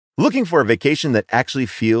Looking for a vacation that actually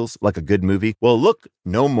feels like a good movie? Well, look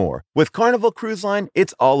no more. With Carnival Cruise Line,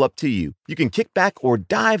 it's all up to you. You can kick back or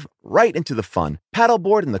dive right into the fun.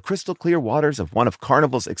 Paddleboard in the crystal clear waters of one of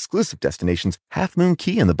Carnival's exclusive destinations, Half Moon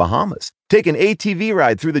Cay in the Bahamas. Take an ATV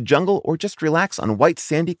ride through the jungle or just relax on white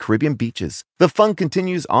sandy Caribbean beaches. The fun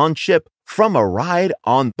continues on ship, from a ride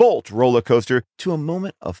on Bolt roller coaster to a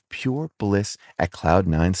moment of pure bliss at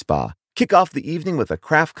Cloud9 Spa. Kick off the evening with a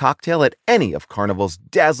craft cocktail at any of Carnival's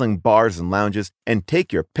dazzling bars and lounges, and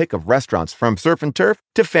take your pick of restaurants from surf and turf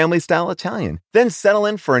to family-style Italian. Then settle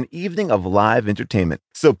in for an evening of live entertainment.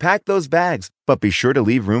 So pack those bags, but be sure to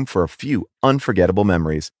leave room for a few unforgettable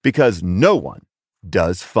memories, because no one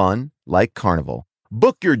does fun like Carnival.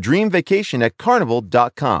 Book your dream vacation at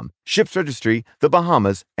Carnival.com. Ships registry, the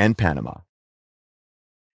Bahamas, and Panama.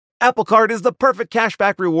 Apple Card is the perfect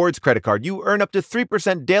cashback rewards credit card. You earn up to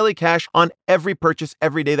 3% daily cash on every purchase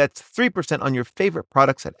every day. That's 3% on your favorite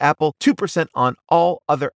products at Apple, 2% on all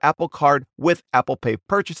other Apple Card with Apple Pay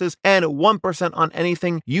purchases, and 1% on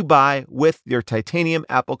anything you buy with your titanium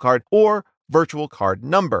Apple Card or virtual card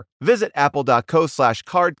number. Visit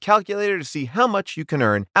apple.co/card calculator to see how much you can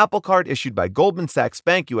earn. Apple Card issued by Goldman Sachs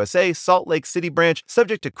Bank USA, Salt Lake City branch,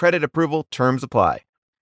 subject to credit approval. Terms apply.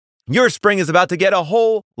 Your spring is about to get a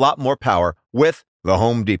whole lot more power with the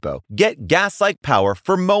Home Depot. Get gas-like power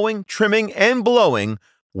for mowing, trimming, and blowing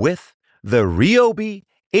with the Ryobi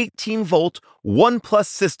 18-volt One Plus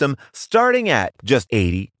system starting at just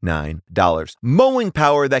 $89. Mowing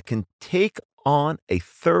power that can take on a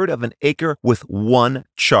third of an acre with one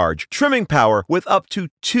charge. Trimming power with up to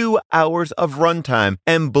 2 hours of runtime.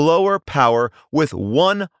 And blower power with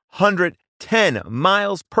 110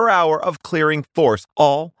 miles per hour of clearing force,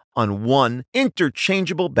 all on one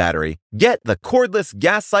interchangeable battery. Get the cordless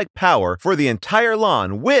gas-like power for the entire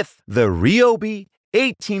lawn with the Ryobi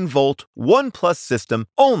 18-volt One Plus system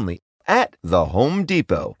only at the Home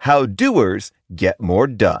Depot. How doers get more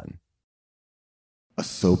done. A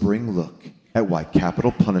sobering look at why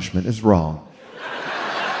capital punishment is wrong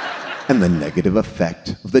and the negative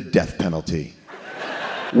effect of the death penalty.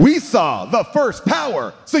 We saw the first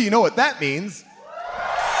power, so you know what that means.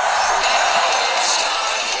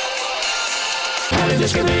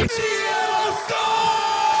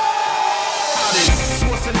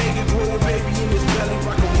 Schwarzenegger grow a baby in his belly,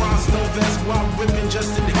 rock a Roscoe vest while whipping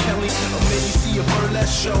Justin to Kelly. Or maybe see a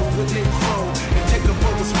burlesque show with Nick Crow and take a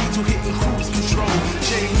boat with speed to hitting cruise control.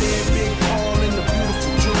 J-Man, Big Paul, and the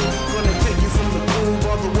beautiful June. Gonna take you from the groove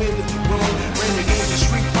all the way to the room. Renegades and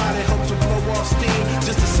Street Fighter help to blow off steam.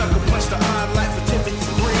 Just a sucker punch the odd life of Timothy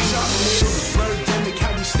Green. Sharknado is birdemic,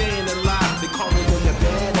 how we staying alive. They call me when they're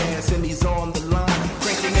badass and he's on the line.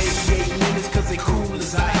 Cranking 88 minutes cause they cool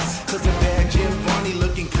as ice. Cause the bad Jim Varney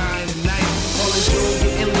looking kinda nice. All in June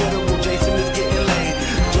getting literal, Jason is getting laid.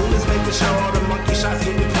 June is making sure all the monkey shots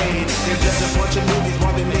getting paid. They're just a bunch of movies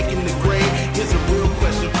while they're making the grade. Here's a real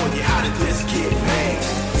question for you, how did this get made?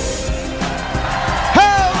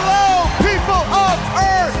 Hello, people of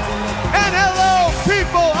Earth, and hello,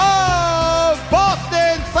 people of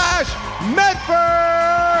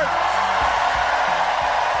Boston/Medford.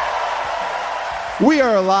 We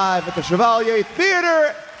are live at the Chevalier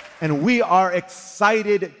Theater, and we are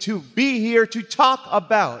excited to be here to talk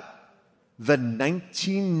about the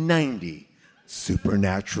 1990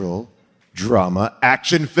 supernatural drama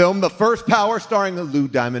action film, The First Power, starring Lou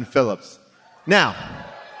Diamond Phillips. Now,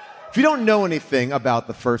 if you don't know anything about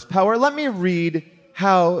The First Power, let me read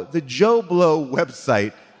how the Joe Blow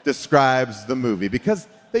website describes the movie, because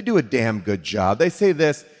they do a damn good job. They say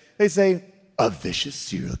this, they say, a vicious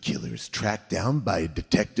serial killer is tracked down by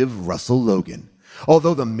Detective Russell Logan.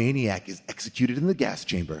 Although the maniac is executed in the gas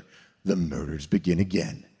chamber, the murders begin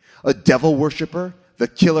again. A devil worshiper, the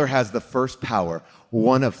killer has the first power,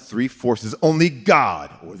 one of three forces only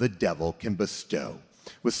God or the devil can bestow.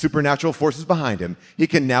 With supernatural forces behind him, he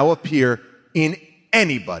can now appear in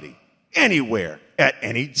anybody, anywhere, at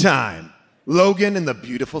any time. Logan and the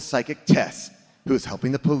beautiful psychic Tess, who is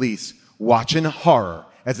helping the police, watch in horror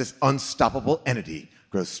as this unstoppable entity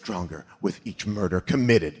grows stronger with each murder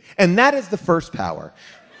committed. And that is the first power.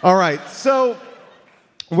 All right, so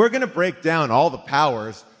we're going to break down all the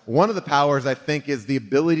powers. One of the powers, I think, is the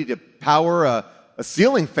ability to power a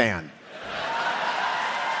ceiling fan.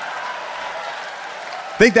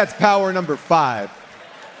 I think that's power number 5.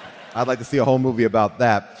 I'd like to see a whole movie about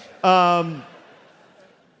that.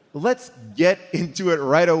 Let's get into it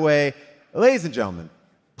right away. Ladies and gentlemen,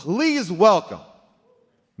 please welcome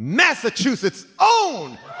Massachusetts'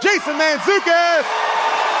 own Jason Mantzoukas.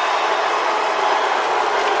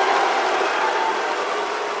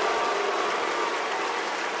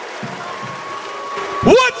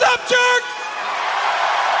 What's up,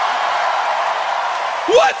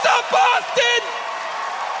 What's up, Boston?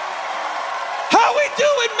 How we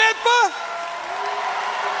doing, Memphis?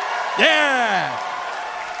 Yeah.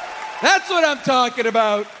 That's what I'm talking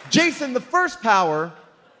about. Jason, the first power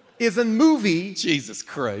is a movie. Jesus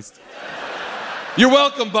Christ. You're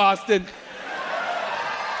welcome, Boston.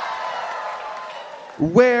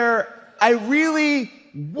 Where I really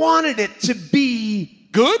wanted it to be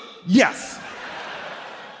good? Yes.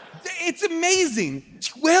 It's amazing.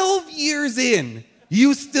 12 years in,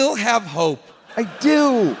 you still have hope. I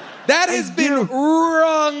do. That has been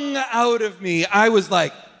wrung out of me. I was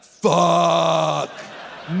like, fuck.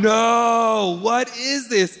 No, what is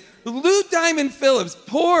this? Lou Diamond Phillips,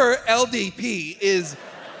 poor LDP, is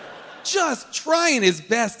just trying his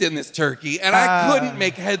best in this turkey, and I couldn't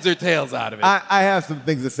make heads or tails out of it. I have some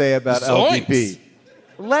things to say about Zoinks. LDP.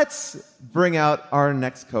 Let's bring out our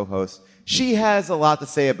next co-host. She has a lot to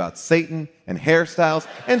say about Satan and hairstyles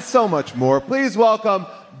and so much more. Please welcome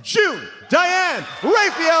June Diane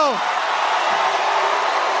Raphael.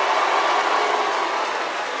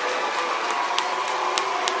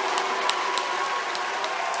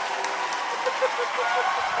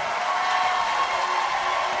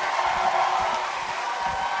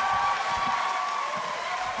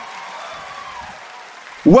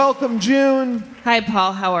 Welcome, June. Hi,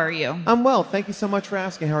 Paul. How are you? I'm well. Thank you so much for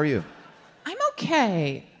asking. How are you? I'm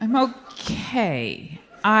okay.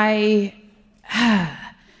 I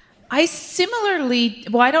similarly,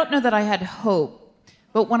 well, I don't know that I had hope,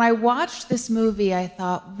 but when I watched this movie, I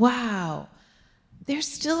thought, wow, there's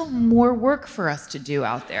still more work for us to do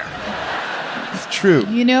out there. It's true.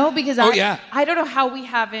 You know, because yeah. I don't know how we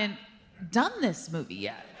haven't done this movie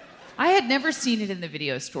yet. I had never seen it in the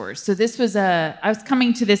video stores, so I was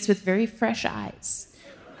coming to this with very fresh eyes.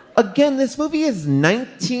 Again, this movie is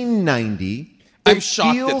 1990. I'm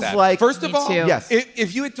shocked at feels that. like First of Me all, too. Yes.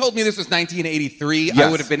 if you had told me this was 1983, I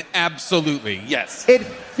Yes. would have been absolutely, yes. It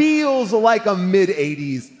feels like a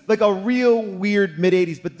mid-'80s, like a real weird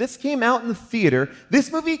mid-'80s, but this came out in the theater.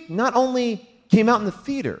 This movie not only came out in the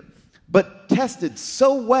theater, but tested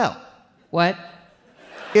so well. What?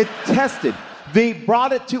 It tested. They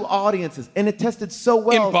brought it to audiences, and it tested so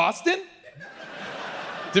well. In Boston?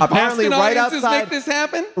 Did Apparently Boston right audiences outside- make this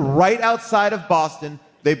happen? Right outside of Boston,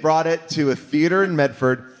 they brought it to a theater in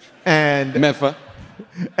Medford, and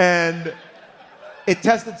it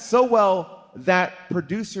tested so well that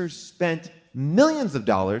producers spent millions of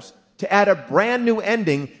dollars to add a brand new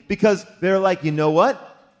ending because they're like, you know what?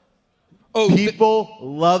 Oh, People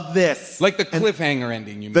love this. like the cliffhanger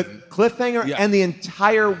ending, you The mean? cliffhanger Yeah. and the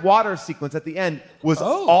entire water sequence at the end was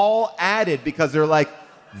Oh. all added because they're like,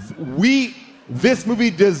 this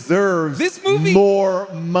movie deserves This movie- more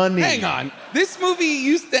money. Hang on. This movie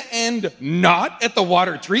used to end not at the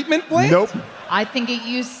water treatment plant? Nope. I think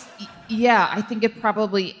I think it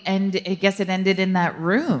probably ended, I guess it ended in that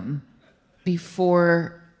room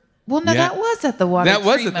before, well, no, Yeah. that was at the water That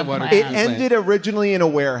was at treatment the water plant. It treatment ended originally in a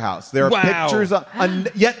warehouse. There are Wow. pictures of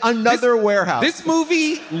yet another warehouse. This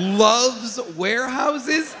movie loves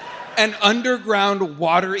warehouses and underground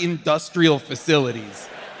water industrial facilities.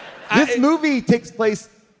 This movie takes place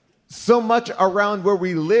so much around where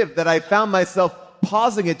we live that I found myself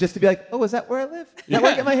pausing it just to be like, oh, is that where I live? Is that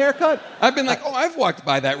where I get my hair cut? I've been like, I've walked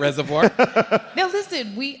by that reservoir. Now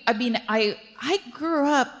listen, I grew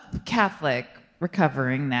up Catholic,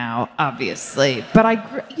 recovering now, obviously, but I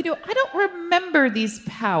don't remember these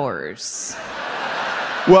powers.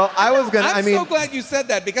 Well, I was going to, I'm so glad you said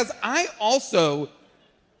that because I also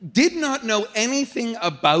did not know anything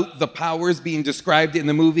about the powers being described in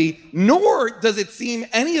the movie, nor does it seem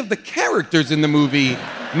any of the characters in the movie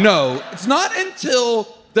know. It's not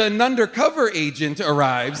until the undercover agent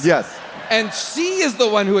arrives. Yes. And she is the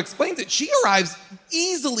one who explains it. She arrives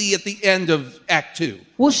easily at the end of Act 2.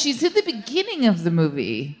 Well, she's in the beginning of the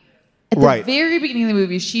movie. At the Right. very beginning of the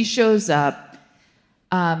movie, she shows up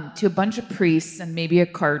to a bunch of priests and maybe a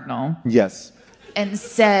cardinal Yes. and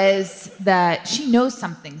says that she knows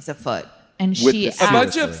something's afoot. And With she the asks, A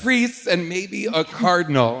bunch of priests and maybe a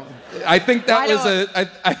cardinal. I think that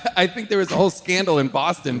I think there was a whole scandal in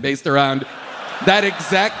Boston based around that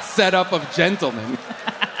exact setup of gentlemen.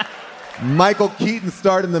 Michael Keaton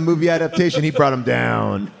starred in the movie adaptation. He brought him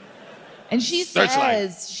down. And she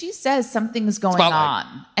Searchlight. says something's going Spotlight.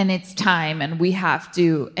 on and it's time and we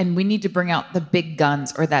need to bring out the big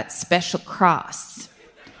guns or that special cross.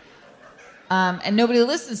 And nobody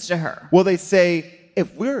listens to her. Well, they say,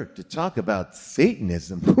 if we're to talk about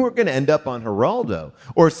Satanism, we're going to end up on Geraldo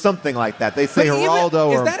or something like that. They say But even- Geraldo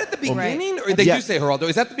or... is that at the beginning? Or they Yes. do say Geraldo.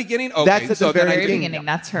 Is that the beginning? Okay, That's at the then very I- beginning.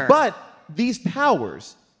 That's her. But these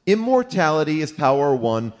powers, immortality is power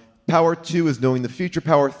 1, Power 2 is knowing the future.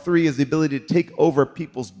 Power 3 is the ability to take over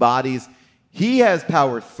people's bodies. He has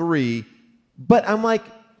power 3, but I'm like,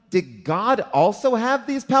 did God also have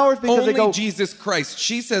these powers? Because Only they go, Jesus Christ.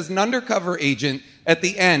 She says an undercover agent at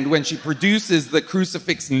the end when she produces the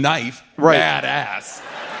crucifix knife. Right. Badass.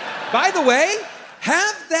 By the way,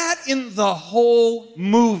 have that in the whole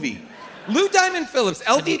movie. Lou Diamond Phillips,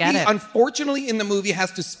 Get it. LDP, unfortunately in the movie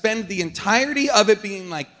has to spend the entirety of it being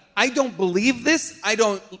like, I don't believe this. I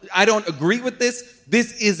don't agree with this.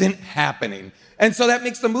 This isn't happening. And so that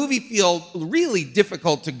makes the movie feel really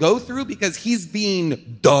difficult to go through because he's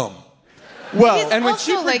being dumb. well, And when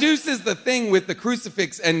she Also, like- produces the thing with the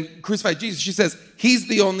crucifix and crucified Jesus, she says he's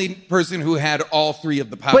the only person who had all three of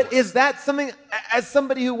the powers. but is that something, as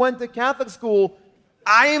somebody who went to Catholic school,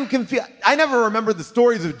 I am confused. I never remember the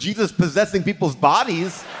stories of Jesus possessing people's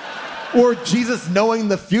bodies or Jesus knowing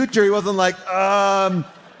the future. He wasn't like,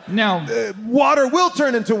 No. water will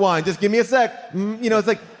turn into wine. Just give me a sec. It's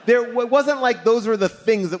like, it wasn't like those were the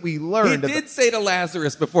things that we he learned. did say to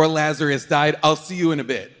Lazarus before Lazarus died, I'll see you in a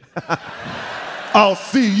bit. I'll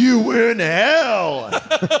see you in hell.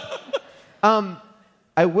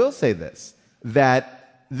 I will say this,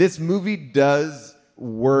 that this movie does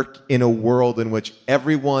work in a world in which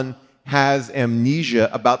everyone has amnesia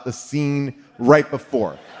about the scene right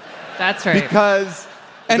before. That's right. Because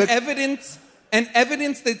And the-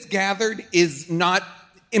 evidence that's gathered is not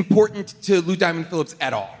important to Lou Diamond Phillips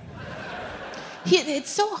at all. It's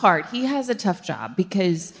so hard. He has a tough job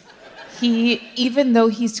because even though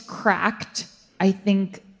he's cracked, I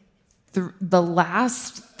think the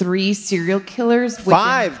last 3 serial killers.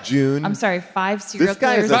 5, June. I'm sorry, 5 serial This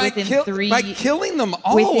guy is killers a- within 3. By killing them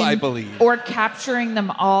all, I believe. Or capturing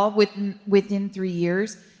them all within 3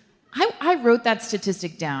 years. I wrote that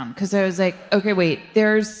statistic down because I was like, okay, wait.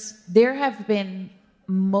 There have been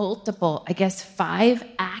multiple, I guess, 5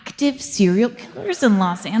 active serial killers in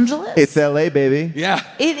Los Angeles. It's LA, baby. Yeah.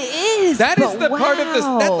 It is. That is but the part of this.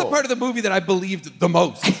 That's the wow. part of the movie that I believed the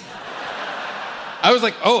most. I was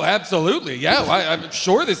like, oh, absolutely. Yeah, I'm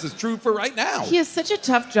sure this is true for right now. He has such a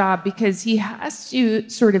tough job because he has to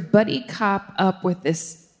sort of buddy cop up with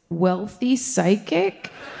this wealthy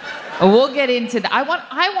psychic. We'll get into that. I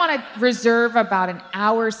want to reserve about an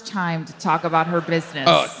hour's time to talk about her business.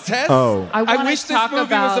 Tess? Oh. I wanna wish this talk movie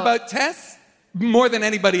was about- about Tess more than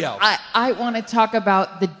anybody else. I want to talk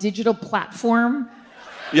about the digital platform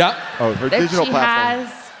yeah. Oh, her that digital she platform.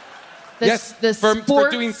 has. Yes, the for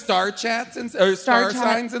sports, doing star chats and or star chat-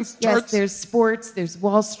 signs and Yes, charts. there's sports, there's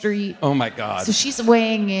Wall Street. Oh my God. So she's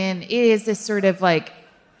weighing in. It is this sort of like,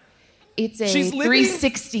 it's a She's living-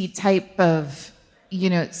 360 type of,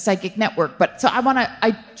 psychic network. But so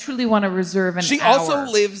I truly want to reserve an She hour. also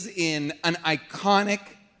lives in an iconic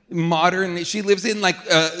modern. She lives in like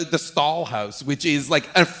the Stahl House, which is like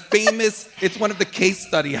a famous. It's one of the case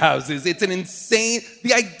study houses. It's an insane.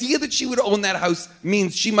 The idea that she would own that house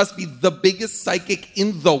means she must be the biggest psychic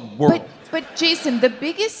in the world. But Jason, the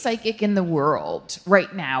biggest psychic in the world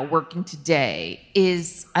right now, working today,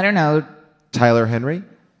 is, I don't know. Tyler Henry?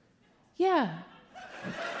 Yeah.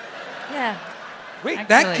 Wait,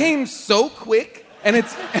 that actually. came so quick, and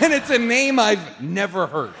it's a name I've never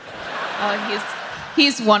heard. Oh,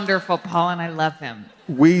 he's wonderful, Paul, and I love him.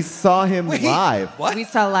 We saw him Wait, live. What? We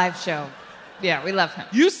saw a live show. Yeah, we love him.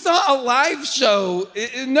 You saw a live show.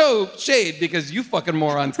 No shade, because you fucking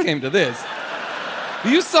morons came to this.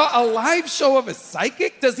 You saw a live show of a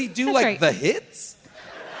psychic? Does he do That's like right. the hits?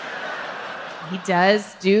 He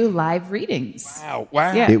does do live readings. Wow.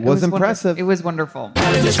 Yeah, It was wonderful. impressive. It was wonderful.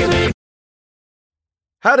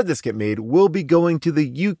 How Did This Get Made will be going to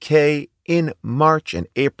the UK in March and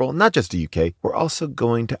April. Not just the UK, we're also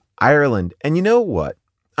going to Ireland. And you know what?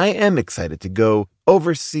 I am excited to go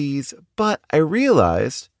overseas, but I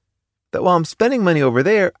realized that while I'm spending money over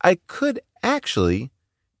there, I could actually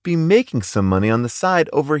be making some money on the side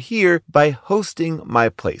over here by hosting my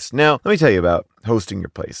place. Now, let me tell you about hosting your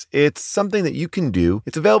place. It's something that you can do.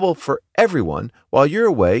 It's available for everyone. While you're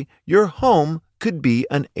away, your home could be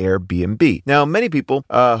an Airbnb. Now, many people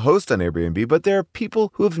host on Airbnb, but there are people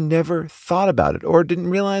who have never thought about it or didn't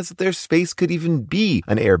realize that their space could even be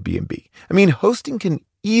an Airbnb. I mean, hosting can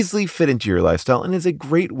easily fit into your lifestyle and is a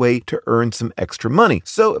great way to earn some extra money.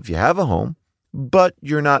 So if you have a home, but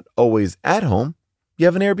you're not always at home, you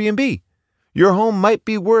have an Airbnb. Your home might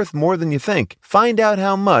be worth more than you think. Find out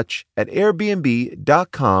how much at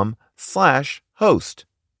airbnb.com/host.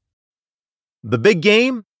 The big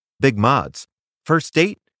game, big mods. First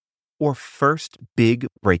date or first big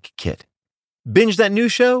break kit. Binge that new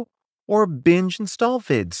show or binge install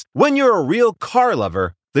vids. When you're a real car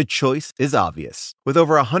lover, The choice is obvious. With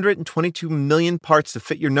over 122 million parts to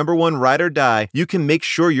fit your number one ride or die, you can make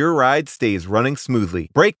sure your ride stays running smoothly.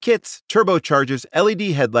 Brake kits, turbochargers,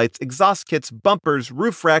 LED headlights, exhaust kits, bumpers,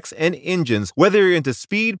 roof racks, and engines. Whether you're into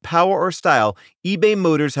speed, power, or style, eBay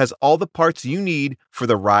Motors has all the parts you need for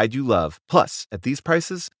the ride you love. Plus, at these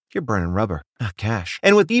prices, you're burning rubber, not cash.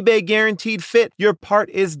 And with eBay Guaranteed Fit, your part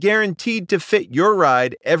is guaranteed to fit your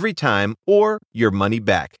ride every time or your money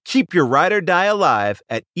back. Keep your ride or die alive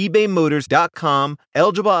at ebaymotors.com.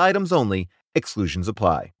 Eligible items only. Exclusions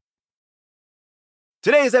apply.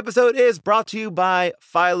 Today's episode is brought to you by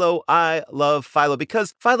Philo. I love Philo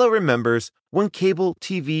because Philo remembers when cable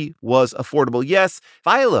TV was affordable. Yes,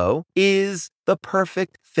 Philo is the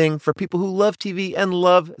perfect thing for people who love TV and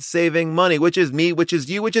love saving money, which is me, which is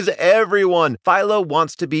you, which is everyone. Philo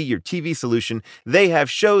wants to be your TV solution. They have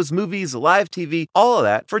shows, movies, live TV, all of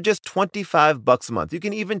that for just $25 a month. You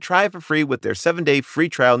can even try it for free with their 7-day free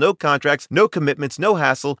trial, no contracts, no commitments, no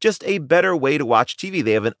hassle, just a better way to watch TV.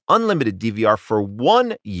 They have an unlimited DVR for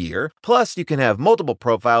 1 year. Plus, you can have multiple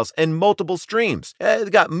profiles and multiple streams. They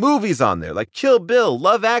got movies on there like Kill Bill,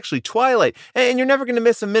 Love Actually, Twilight, and you're never going to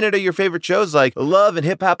miss a minute of your favorite shows like Love and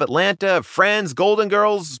Hip Hop Atlanta, Friends, Golden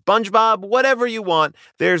Girls, SpongeBob, whatever you want.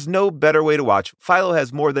 There's no better way to watch. Philo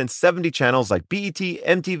has more than 70 channels like BET,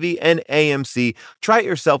 MTV, and AMC. Try it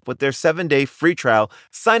yourself with their 7-day free trial.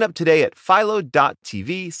 Sign up today at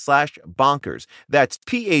philo.tv/bonkers. That's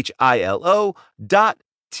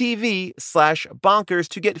philo.tv/bonkers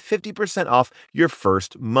to get 50% off your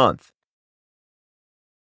first month.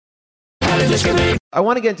 I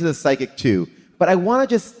want to get into the psychic too, but I want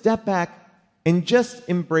to just step back and just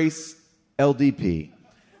embrace LDP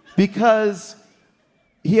because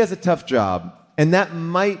he has a tough job, and that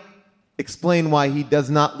might explain why he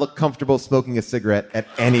does not look comfortable smoking a cigarette at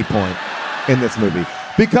any point in this movie.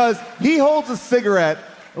 Because he holds a cigarette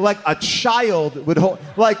like a child would hold,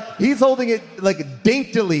 like he's holding it like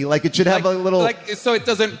daintily, like it should have a little... Like, so it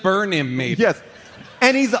doesn't burn him, maybe. Yes.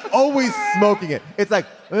 And he's always smoking it. It's like,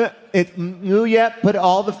 put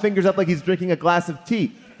all the fingers up like he's drinking a glass of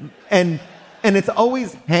tea. And it's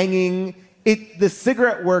always hanging. The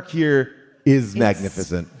cigarette work here is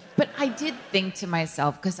magnificent. But I did think to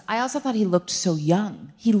myself, because I also thought he looked so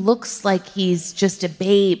young. He looks like he's just a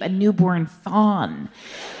babe, a newborn fawn.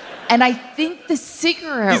 And I think the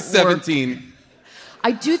cigarette He's 17.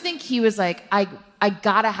 I do think he was like, I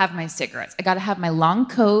gotta have my cigarettes. I gotta have my long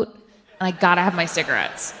coat, and I gotta have my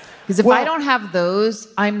cigarettes. Because if I don't have those,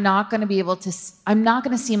 I'm not going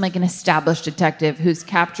to seem like an established detective who's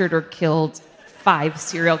captured or killed 5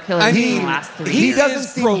 serial killers in the last 3 years. He doesn't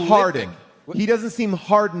seem hardened. He doesn't seem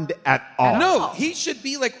hardened at all. No, he should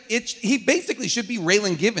be like, he basically should be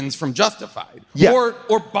Raylan Givens from Justified. Yeah.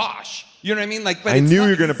 Or Bosch. You know what I mean? Like, but I knew you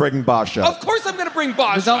were going to bring Bosch up. Of course I'm going to bring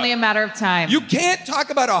Bosch It was only a matter of time. You can't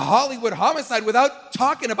talk about a Hollywood homicide without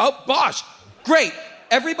talking about Bosch. Great.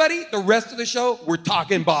 Everybody, the rest of the show, we're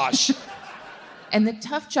talking Bosch. And the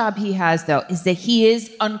tough job he has, though, is that he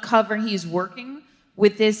is uncovering, he's working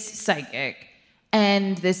with this psychic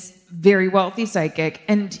and this very wealthy psychic,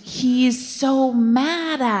 and he's so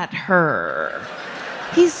mad at her.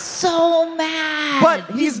 He's so mad.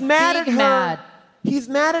 But he's mad at her. Mad. He's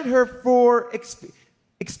mad at her for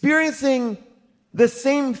experiencing the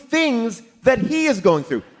same things that he is going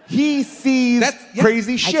through. He sees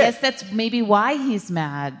crazy shit. I guess that's maybe why he's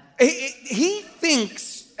mad. He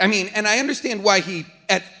thinks, I mean, and I understand why he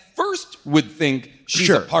at first would think she's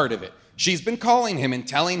a part of it. She's been calling him and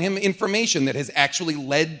telling him information that has actually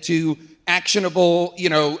led to actionable,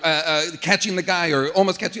 catching the guy or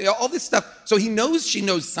almost catching, all this stuff. So he knows she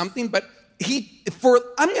knows something, but I'm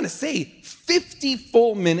going to say 50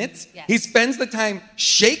 full minutes, he spends the time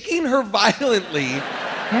shaking her violently.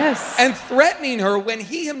 Yes. And threatening her when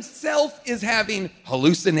he himself is having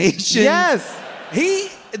hallucinations. Yes. He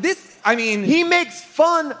makes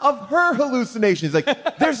fun of her hallucinations.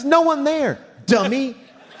 Like, there's no one there, dummy.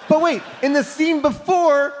 But wait, in the scene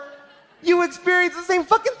before, you experienced the same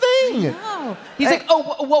fucking thing. Oh. He's like,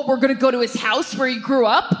 we're going to go to his house where he grew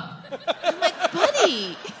up? I'm like,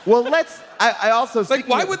 buddy. Well, I also... Like,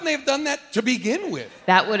 why wouldn't they have done that to begin with?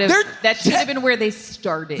 That should have been where they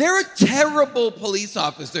started. They're terrible police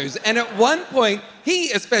officers. And at one point,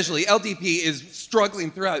 he especially, LDP, is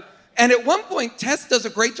struggling throughout. And at one point, Tess does a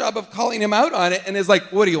great job of calling him out on it and is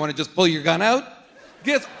like, what, do you want to just pull your gun out?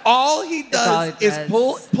 Because all he does is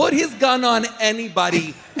put his gun on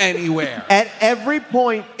anybody, anywhere. At every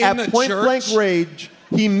point, at point blank range,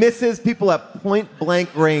 he misses people at point blank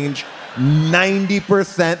range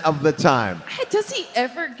 90% of the time. Does he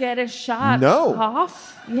ever get a shot No.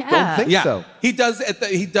 off? Yeah. Don't think Yeah, so. he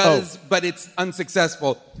does. But it's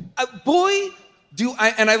unsuccessful.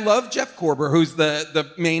 And I love Jeff Korber, who's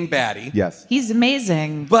the main baddie. Yes. He's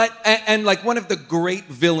amazing. But and like one of the great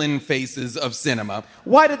villain faces of cinema.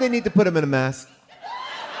 Why did they need to put him in a mask?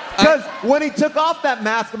 Because when he took off that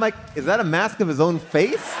mask, I'm like, is that a mask of his own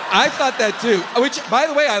face? I thought that too. Which, by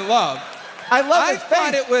the way, I love. I love his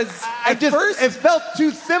thought face. it was first. It felt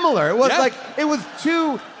too similar. It was Yeah. like it was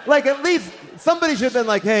too like at least somebody should have been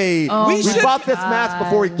like, hey, we should- bought this mask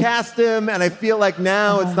before we cast him, and I feel like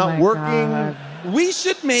now it's not my working. God. We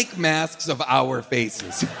should make masks of our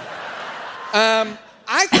faces.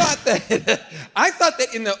 I thought that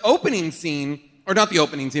in the opening scene, or not the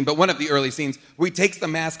opening scene, but one of the early scenes, where he takes the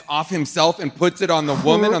mask off himself and puts it on the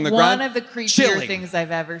woman on the ground. One of the creepier Chilling. things I've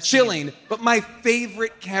ever seen. Chilling. But my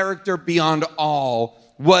favorite character beyond all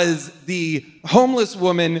was the homeless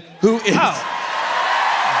woman who is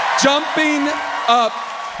jumping up.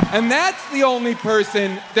 And that's the only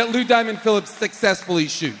person that Lou Diamond Phillips successfully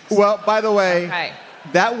shoots. Well, by the way, Okay.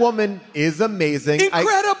 that woman is amazing.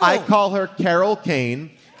 Incredible. I call her Carol Kane.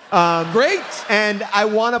 Great. And I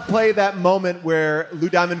want to play that moment where Lou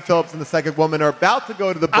Diamond Phillips and the second woman are about to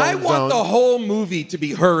go to the bone I zone. want the whole movie to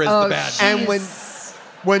be her as the bad guy. And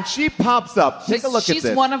when she pops up, take a look at She's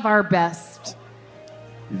this. one of our best.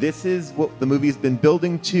 This is what the movie's been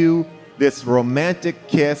building to, this romantic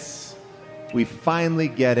kiss. We finally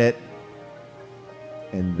get it.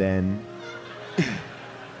 And then...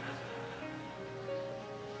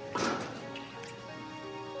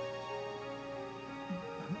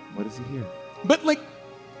 What is he here? But like,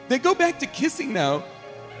 they go back to kissing now.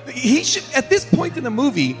 He should, at this point in the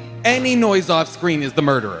movie, any noise off screen is the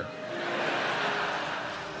murderer.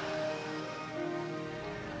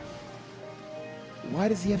 Why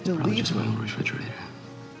does he have to leave? Just went in the refrigerator.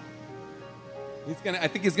 I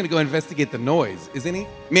think he's gonna go investigate the noise, isn't he?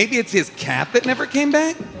 Maybe it's his cat that never came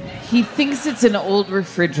back? He thinks it's an old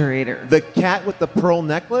refrigerator. The cat with the pearl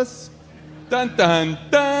necklace? Dun dun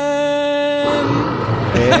dun!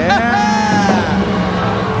 Yeah.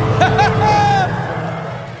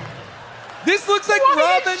 This looks like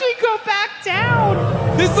Why Robin. did she go back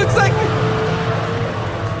down? This looks like.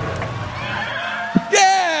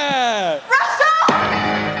 Yeah!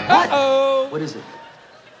 Uh-oh. What is it?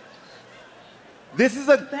 This is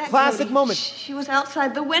a That classic lady, moment. She was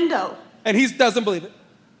outside the window. And he doesn't believe it.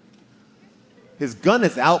 His gun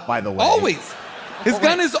is out, by the way. Always. His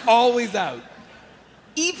gun is always out.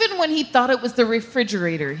 Even when he thought it was the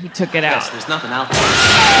refrigerator, he took it Yes, out. there's nothing out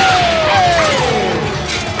there.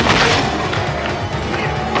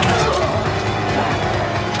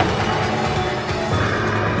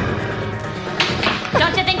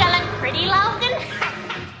 Don't you think I look pretty, Logan?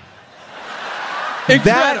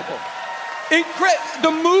 Incredible.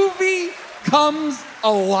 The movie comes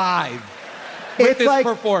alive with this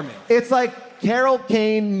performance. It's like Carol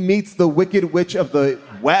Kane meets the Wicked Witch of the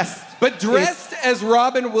West. But dressed as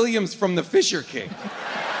Robin Williams from The Fisher King.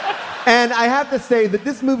 And I have to say that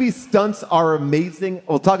this movie's stunts are amazing.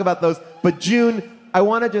 We'll talk about those. But June, I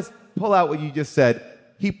want to just pull out what you just said.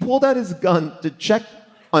 He pulled out his gun to check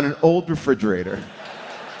on an old refrigerator.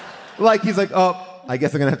 Like he's like, oh, I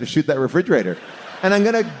guess I'm going to have to shoot that refrigerator. And I'm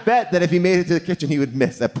going to bet that if he made it to the kitchen, he would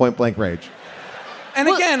miss at point blank range. And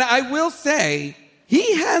again, I will say,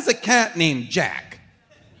 he has a cat named Jack.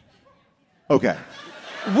 Okay.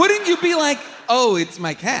 Wouldn't you be like, oh, it's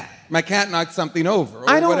my cat. My cat knocked something over or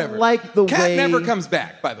I don't whatever. like the cat way... never comes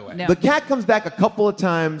back, by the way. No. The cat comes back a couple of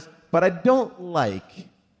times, but I don't like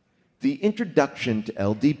the introduction to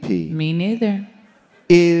LDP. Me neither.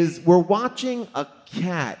 Is we're watching a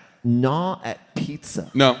cat gnaw at pizza.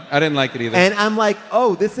 No, I didn't like it either. And I'm like,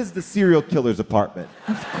 oh, this is the serial killer's apartment.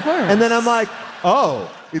 Of course. And then I'm like, oh,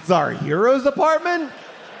 it's our hero's apartment?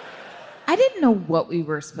 I didn't know what we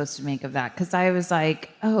were supposed to make of that because I was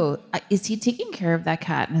like, oh, is he taking care of that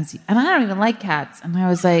cat? And I don't even like cats. And I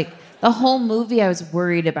was like, the whole movie I was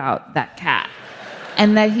worried about that cat.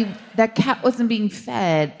 And that cat wasn't being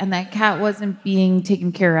fed and that cat wasn't being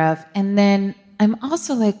taken care of. And then I'm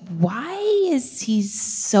also like, why is he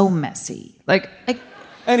so messy?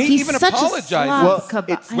 And he he's even such a apologizes. slob Well, kebab.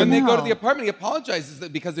 it's- I When they go to know. the apartment, he apologizes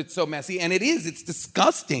because it's so messy, and it's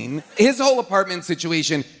disgusting. His whole apartment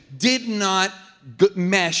situation did not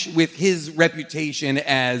mesh with his reputation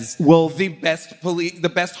as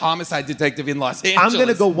the best homicide detective in Los Angeles. I'm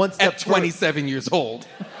gonna go one step at 27 years old.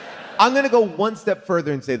 I'm going to go one step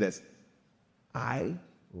further and say this. I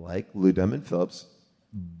like Lou Diamond Phillips,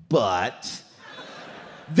 but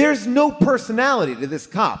there's no personality to this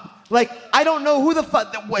cop. Like, I don't know who the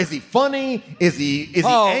fuck. Is he funny? Is he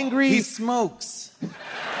angry? He smokes.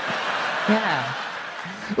 Yeah.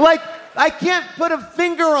 Like, I can't put a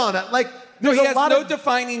finger on it. Like, No, there's he a has lot no of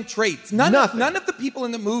defining traits. None Nothing. of the people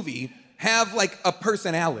in the movie have like a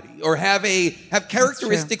personality or have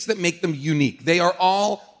characteristics that make them unique. They are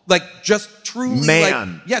all like just truly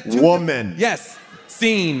Man, woman. Yes,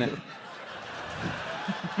 scene.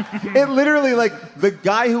 It literally, like, the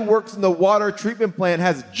guy who works in the water treatment plant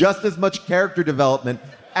has just as much character development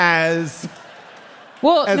as.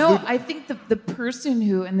 Well, As no, the- I think the person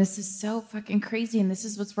who, and this is so fucking crazy, and this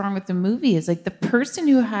is what's wrong with the movie, is like the person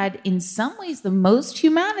who had, in some ways, the most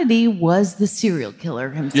humanity was the serial killer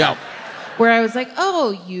himself. Yeah. Where I was like,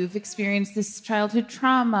 oh, you've experienced this childhood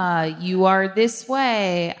trauma. You are this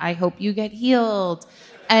way. I hope you get healed.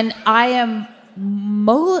 And I am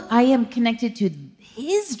connected to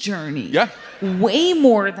his journey. Yeah. Way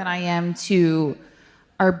more than I am to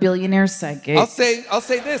our billionaire psychic. I'll say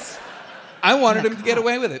this. I wanted him to get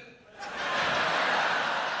away with it.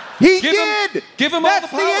 He Give him- did! give him all That's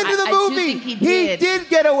the the power. end of the I do movie. think he did. did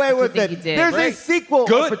get away with think it. he did. There's a Right. sequel,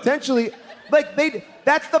 Good. potentially. Like,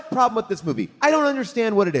 that's the problem with this movie. I don't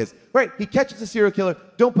understand what it is. Right, he catches a serial killer,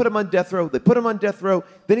 don't put him on death row. They put him on death row,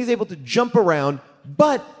 then he's able to jump around,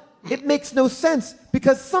 but it makes no sense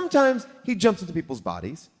because sometimes he jumps into people's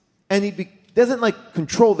bodies and he doesn't, like,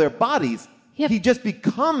 control their bodies. Yep. He just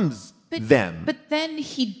becomes them. But then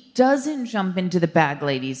he doesn't jump into the bag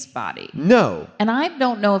lady's body. No. And I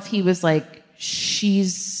don't know if he was like,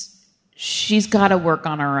 she's got to work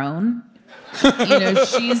on her own.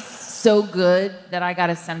 She's so good that I got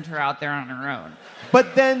to send her out there on her own.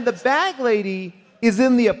 But then the bag lady is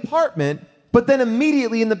in the apartment, but then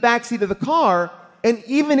immediately in the backseat of the car. And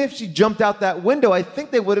even if she jumped out that window, I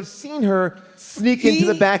think they would have seen her sneak into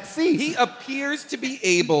the back seat. He appears to be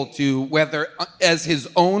able to, whether as his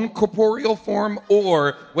own corporeal form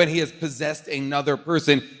or when he has possessed another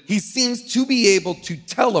person, he seems to be able to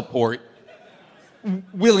teleport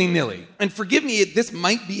willy-nilly. And forgive me, this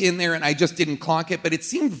might be in there and I just didn't clock it, but it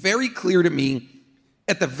seemed very clear to me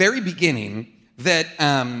at the very beginning that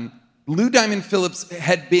Lou Diamond Phillips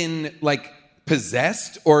had been, like,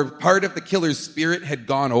 possessed or part of the killer's spirit had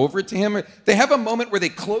gone over to him. They have a moment where they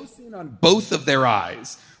close in on both of their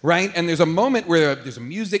eyes, right? And there's a moment where there's a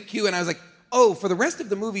music cue, and I was like, oh, for the rest of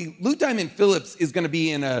the movie, Lou Diamond Phillips is going to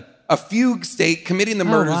be in a fugue state, committing the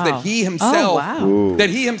murders wow. that he himself wow. that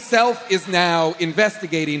he himself is now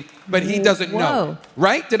investigating, but he doesn't know. Whoa.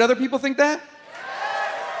 Right? Did other people think that?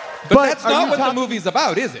 But that's are not you what the talking- movie's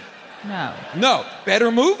about, is it? No. No.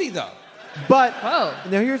 Better movie, though. But Whoa.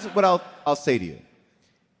 now here's what I'll say to you.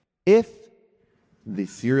 If the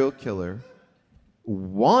serial killer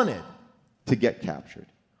wanted to get captured,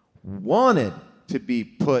 wanted to be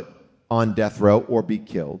put on death row or be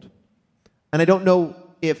killed, and I don't know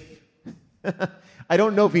if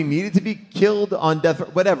he needed to be killed on death row,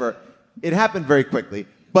 whatever. It happened very quickly.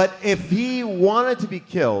 But if he wanted to be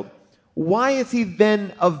killed, why is he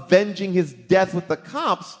then avenging his death with the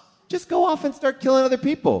cops? Just go off and start killing other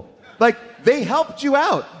people. Like, they helped you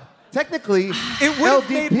out. Technically, It would have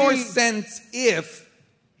made LDP more sense if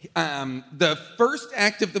the first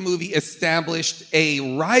act of the movie established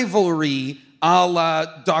a rivalry a la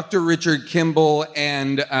Dr. Richard Kimball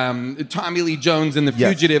and Tommy Lee Jones in The Yes.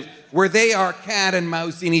 Fugitive, where they are cat and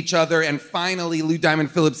mouse in each other, and finally Lou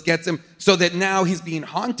Diamond Phillips gets him, so that now he's being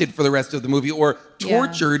haunted for the rest of the movie or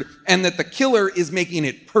tortured, and that the killer is making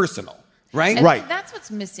it personal, right? And Right. That's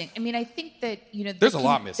what's missing. I mean, I think that, There's a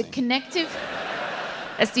lot missing. The connective,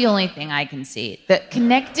 that's the only thing I can see. The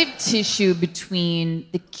connective tissue between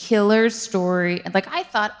the killer's story, and like I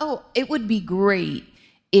thought, oh, it would be great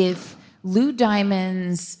if Lou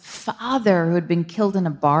Diamond's father, who had been killed in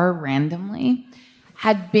a bar randomly,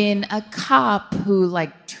 had been a cop who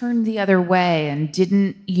like turned the other way and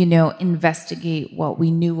didn't, investigate what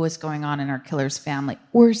we knew was going on in our killer's family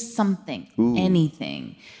or something,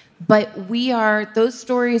 anything. But those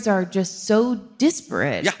stories are just so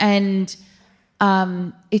disparate. Yeah. And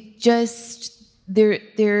it just,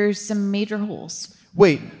 there's some major holes.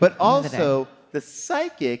 Wait, but of the day. also the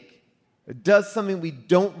psychic does something we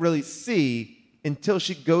don't really see until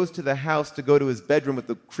she goes to the house to go to his bedroom with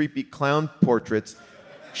the creepy clown portraits.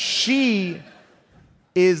 She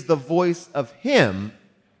is the voice of him,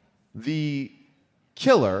 the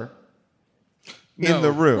killer, in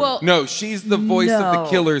the room. Well, No, she's the voice of the No.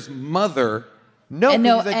 killer's mother. no, and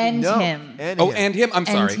no, he's like, and no, him. And Oh, him. and him. I'm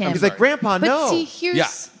sorry. him. I'm He's sorry. like, Grandpa, But no. see, here's... Yeah.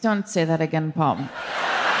 Don't say that again, Paul.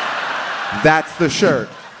 That's the shirt.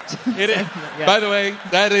 It is. By the way,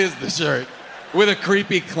 that is the shirt with a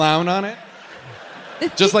creepy clown on it.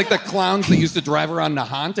 Just like the clowns that used to drive around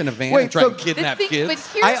Nahant in a van Wait, and try so and kidnap But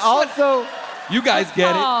kids. here's I also. You guys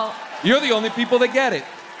get Paul. it. You're the only people that get it.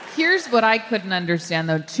 Here's what I couldn't understand,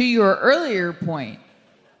 though, to your earlier point,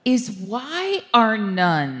 is why our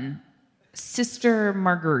nun, Sister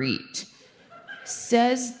Marguerite,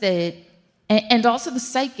 says that, and also the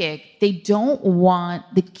psychic, they don't want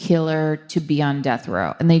the killer to be on death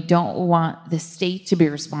row, and they don't want the state to be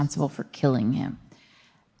responsible for killing him.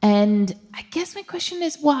 And I guess my question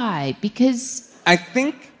is why? Because... I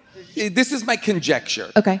think this is my conjecture.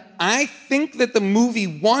 Okay. I think that the movie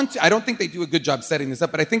wants, I don't think they do a good job setting this up,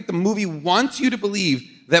 but I think the movie wants you to believe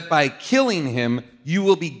that by killing him, you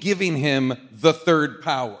will be giving him the third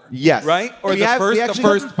power. Yes. Right? Or We the actually-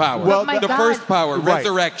 first power. Well, Oh my the God. first power, Right.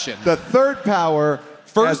 resurrection. The third power.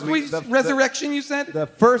 First as we- resurrection, you said? The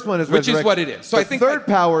first one is Which is resurrection. what it is. So the I think third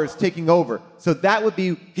power is taking over. So that would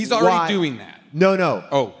be. He's already why- doing that. No.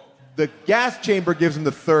 Oh. The gas chamber gives him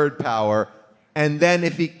the third power, and then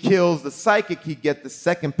if he kills the psychic, he get the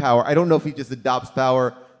second power. I don't know if he just adopts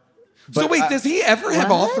power. So but wait, does he ever have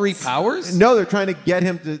all What? three powers? No, they're trying to get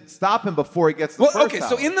him to stop him before he gets the Well, first okay, power.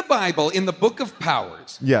 so in the Bible, in the Book of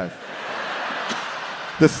Powers, Yes.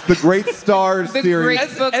 The Great Stars The series.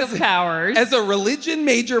 Great Book of Powers. As a religion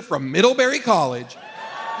major from Middlebury College,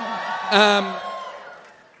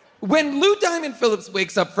 when Lou Diamond Phillips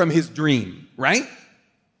wakes up from his dream, right?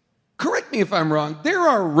 Correct me if I'm wrong. There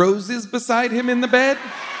are roses beside him in the bed.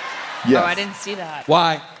 Yes. Oh, I didn't see that.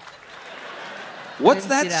 Why? What's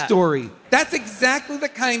didn't see that that. story? That's exactly the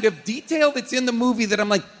kind of detail that's in the movie that I'm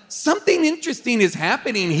like, something interesting is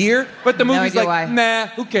happening here, but the No movie's idea like, why. nah,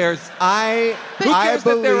 who cares? I Who cares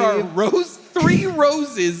believe that there are three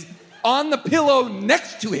roses on the pillow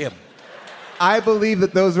next to him? I believe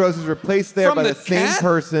that those roses were placed there From by the the same cat?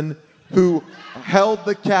 person who held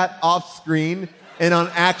the cat off screen and on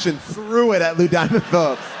action threw it at Lou Diamond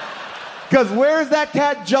Phillips. Because where is that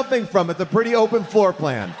cat jumping from? It's a pretty open floor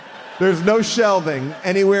plan. There's no shelving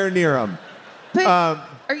anywhere near him. But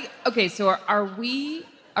are you, okay, so are we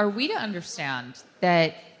to understand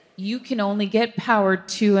that you can only get power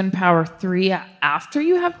 2 and power 3 after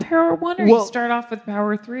you have power 1, or Well- you start off with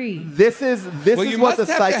power 3? This is Well, you what the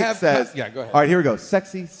must have to psychic have- says. yeah, go ahead. All right, here we go.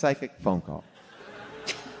 Sexy psychic phone call.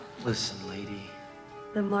 Listen, lady.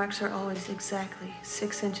 The marks are always exactly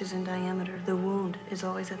 6 inches in diameter. The wound is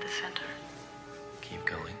always at the center. Keep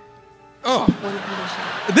going. Oh, One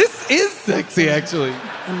condition, this is sexy, actually.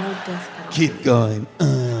 and no death penalty. Keep going.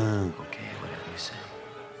 Okay, whatever you say.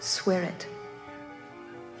 Swear it.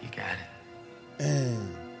 You got it.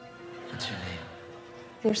 What's your name?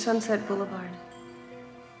 Near Sunset Boulevard.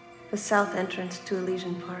 The south entrance to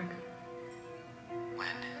Elysian Park. When?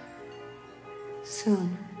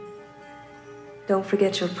 Soon. Don't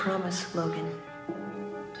forget your promise, Logan.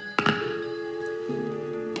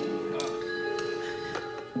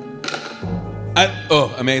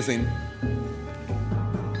 Amazing.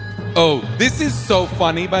 Oh, this is so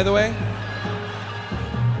funny, by the way.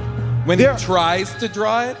 When There- he tries to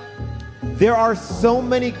draw it. There are so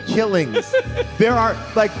many killings. There are,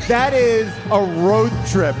 like, that is a road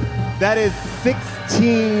trip. That is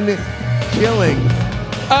 16 killings.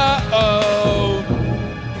 Uh-oh.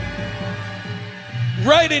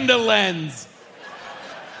 Right into lens.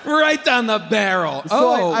 Right down the barrel. So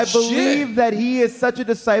oh, I believe shit. that he is such a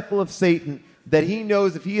disciple of Satan that he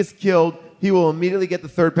knows if he is killed, he will immediately get the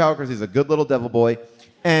third power because he's a good little devil boy.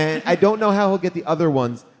 And I don't know how he'll get the other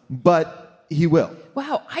ones, but he will.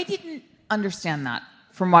 Wow, I didn't understand that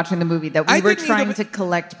from watching the movie, that I we were didn't trying either, to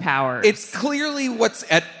collect powers. It's clearly what's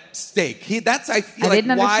at stake. I feel I like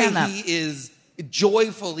didn't why understand that. he is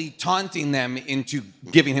joyfully taunting them into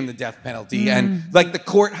giving him the death penalty. And like the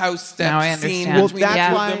courthouse Now I step scene understand. Well, between that's the two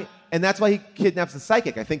of why, them. and that's why he kidnaps the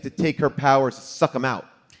psychic, I think, to take her powers, to suck him out.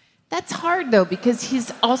 That's hard, though, because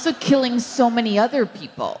he's also killing so many other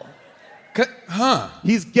people. Huh.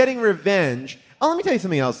 He's getting revenge. Oh, let me tell you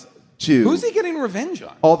something else, too. Who's he getting revenge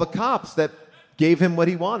on? All the cops that gave him what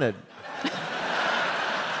he wanted.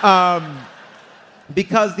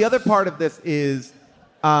 Because the other part of this is,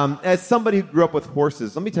 as somebody who grew up with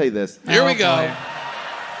horses, let me tell you this. Here we Oh, go. boy.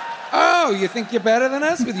 Oh, you think you're better than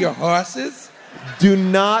us with your horses? Do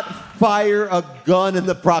not fire a gun in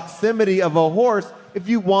the proximity of a horse if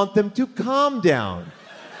you want them to calm down.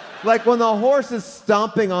 Like when the horse is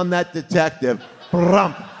stomping on that detective,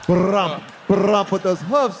 brump, brump, brump with those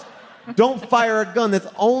hoofs, don't fire a gun. That's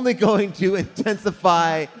only going to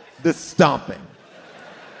intensify the stomping.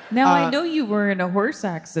 Now, I know you were in a horse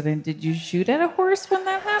accident. Did you shoot at a horse when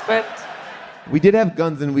that happened? We did have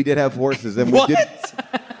guns and we did have horses. And What? we did.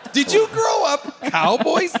 Did you grow up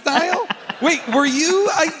cowboy style? Wait, were you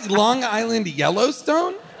Long Island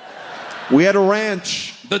Yellowstone? We had a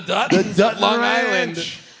ranch. The Duttons of Long Island.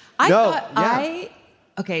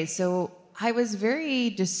 Okay, so I was very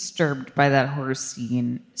disturbed by that horse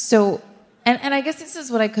scene. So, and I guess this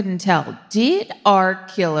is what I couldn't tell. Did our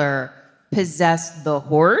killer possess the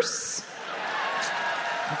horse?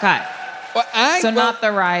 Okay. Well, not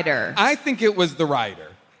the rider. I think it was the rider.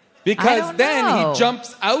 Because then he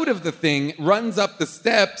jumps out of the thing, runs up the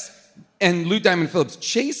steps, and Lou Diamond Phillips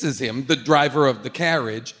chases him, the driver of the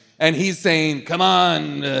carriage, and he's saying, "Come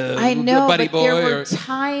on, I know, buddy but boy." There were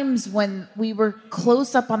times when we were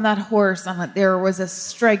close up on that horse, and there was a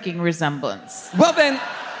striking resemblance. Well, then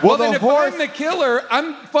if horse- I'm the killer,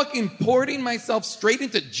 I'm fucking porting myself straight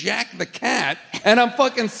into Jack the Cat, and I'm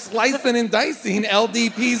fucking slicing and dicing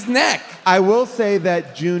LDP's neck. I will say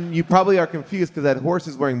that, June, you probably are confused because that horse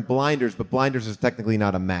is wearing blinders, but blinders is technically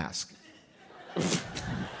not a mask.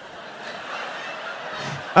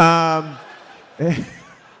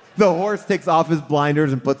 The horse takes off his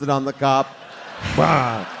blinders and puts it on the cop.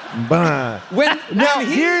 Bah, bah. Now,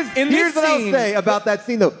 here's what I'll say about that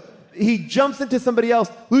scene, though. He jumps into somebody else.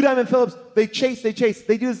 Lou Diamond Phillips, they chase. They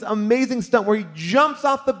do this amazing stunt where he jumps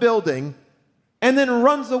off the building and then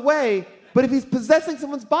runs away. But if he's possessing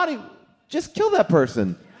someone's body, just kill that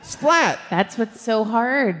person. Splat. That's what's so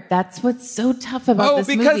hard. That's what's so tough about this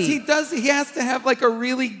movie. Oh, because he has to have like a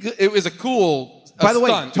really good, it was a cool By the way,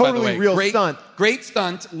 stunt, totally real stunt. Great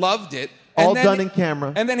stunt, loved it. All done in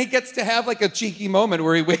camera. And then he gets to have like a cheeky moment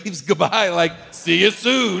where he waves goodbye, like, "See you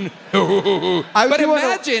soon." But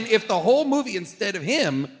imagine if the whole movie, instead of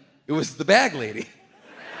him, it was the bag lady.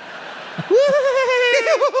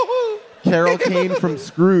 Carol Kane from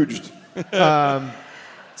Scrooged.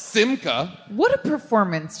 Simca. What a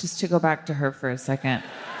performance, just to go back to her for a second.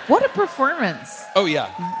 What a performance. Oh, yeah.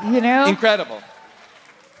 You know? Incredible.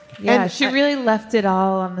 Yeah, she really left it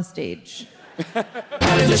all on the stage.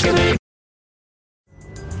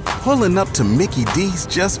 Pulling up to Mickey D's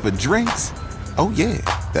just for drinks? Oh, yeah,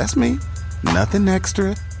 that's me. Nothing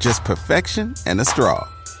extra, just perfection and a straw.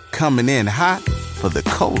 Coming in hot for the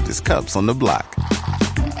coldest cups on the block.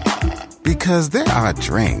 Because there are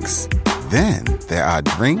drinks. Then there are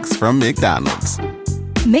drinks from McDonald's.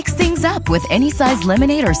 Mix things up with any size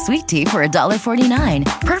lemonade or sweet tea for $1.49.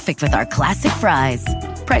 Perfect with our classic fries.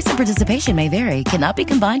 Price and participation may vary. Cannot be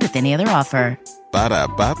combined with any other offer.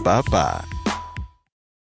 Ba-da-ba-ba-ba.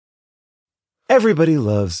 Everybody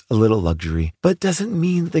loves a little luxury, but doesn't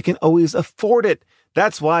mean they can always afford it.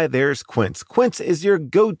 That's why there's Quince. Quince is your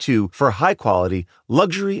go-to for high-quality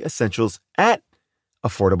luxury essentials at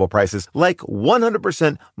affordable prices, like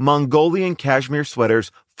 100% Mongolian cashmere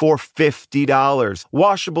sweaters for $50,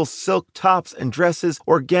 washable silk tops and dresses,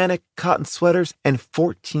 organic cotton sweaters, and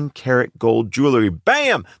 14-karat gold jewelry.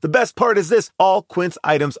 Bam! The best part is this. All Quince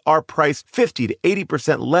items are priced 50 to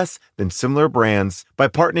 80% less than similar brands. By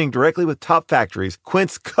partnering directly with top factories,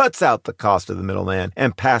 Quince cuts out the cost of the middleman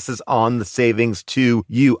and passes on the savings to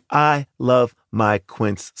you. I love my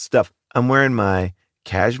Quince stuff. I'm wearing my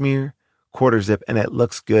cashmere quarter zip and it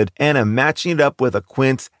looks good. And I'm matching it up with a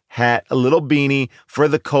Quince hat, a little beanie for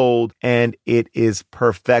the cold, and it is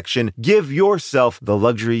perfection. Give yourself the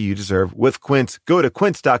luxury you deserve with Quince. Go to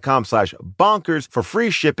quince.com/bonkers for free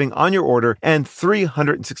shipping on your order and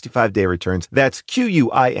 365-day returns. That's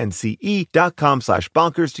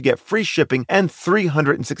QUINCE.com/bonkers to get free shipping and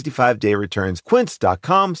 365-day returns.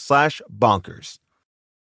 Quince.com/bonkers.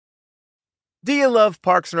 Do you love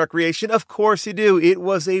Parks and Recreation? Of course you do. It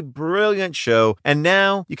was a brilliant show. And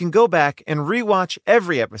now you can go back and rewatch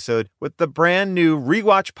every episode with the brand new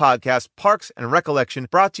Rewatch podcast, Parks and Recollection,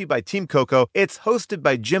 brought to you by Team Coco. It's hosted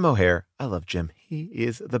by Jim O'Hare. I love Jim. He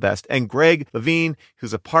is the best. And Greg Levine,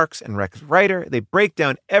 who's a Parks and Rec writer. They break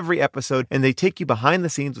down every episode and they take you behind the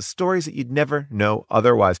scenes with stories that you'd never know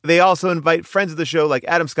otherwise. They also invite friends of the show like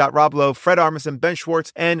Adam Scott, Rob Lowe, Fred Armisen, Ben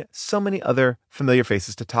Schwartz, and so many other familiar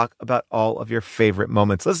faces to talk about all of your favorite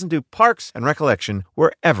moments. Listen to Parks and Recollection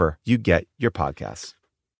wherever you get your podcasts.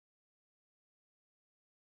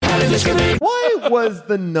 Why was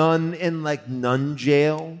the nun in like nun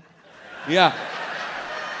jail? Yeah.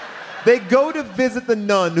 They go to visit the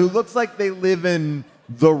nun who looks like they live in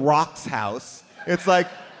The Rock's house. It's like,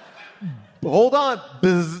 hold on,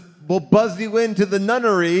 we'll buzz you into the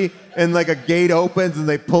nunnery, and like a gate opens and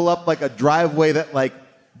they pull up like a driveway that like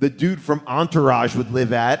the dude from Entourage would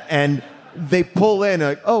live at, and they pull in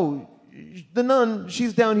like, oh, the nun,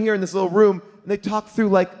 she's down here in this little room, and they talk through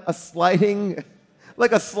like a sliding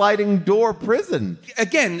door prison.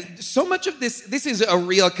 Again, so much of this is a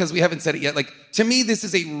real, because we haven't said it yet, like, to me, this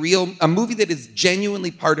is a movie that is genuinely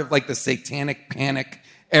part of, like, the satanic panic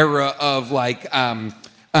era of like,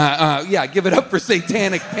 give it up for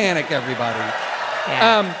Satanic Panic, everybody.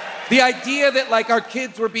 Yeah. The idea that like our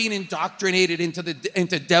kids were being indoctrinated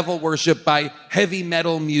into devil worship by heavy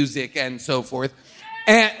metal music and so forth.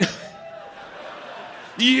 And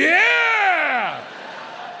yeah!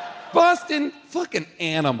 Boston, fucking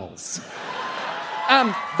animals.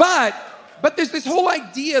 But there's this whole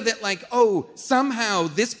idea that like, oh, somehow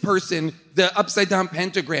this person, the upside down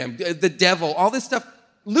pentagram, the devil, all this stuff.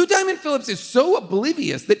 Lou Diamond Phillips is so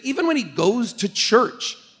oblivious that even when he goes to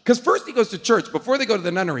church, because first he goes to church before they go to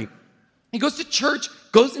the nunnery, he goes to church,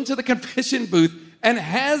 goes into the confession booth, and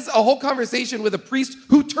has a whole conversation with a priest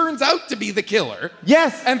who turns out to be the killer.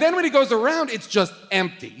 Yes. And then when he goes around, it's just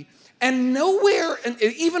empty. And nowhere, and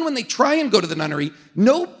even when they try and go to the nunnery,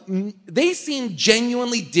 they seem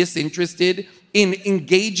genuinely disinterested in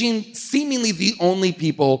engaging seemingly the only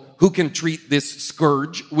people who can treat this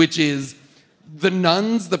scourge, which is the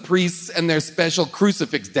nuns, the priests, and their special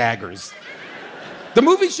crucifix daggers. The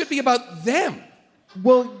movie should be about them.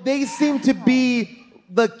 Well, they seem to be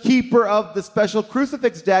the keeper of the special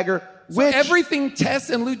crucifix dagger, which... So everything Tess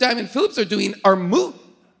and Lou Diamond Phillips are doing are moot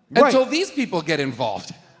until these people get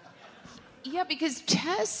involved. Yeah, because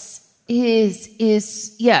Tess is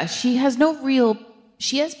she has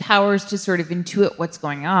she has powers to sort of intuit what's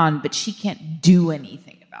going on, but she can't do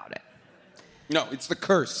anything about it. No, it's the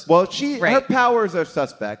curse. Well, her powers are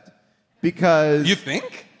suspect because... You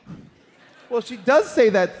think? Well, she does say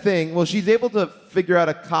that thing. Well, she's able to figure out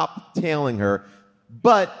a cop tailing her,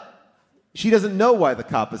 but she doesn't know why the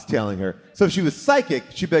cop is tailing her. So if she was psychic,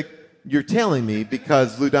 she'd be like, you're tailing me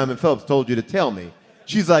because Lou Diamond Phillips told you to tail me.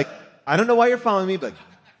 She's like, I don't know why you're following me, but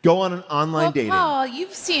go on an online dating. Paul,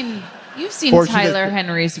 you've seen Or Tyler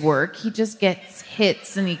Henry's work. He just gets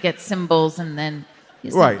hits and he gets symbols and then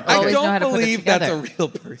he's Right. like, I always know how don't to put it believe that's together. a real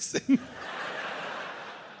person.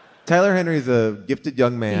 Tyler Henry's a gifted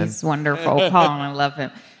young man. He's wonderful, Paul, and I love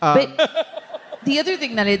him. But the other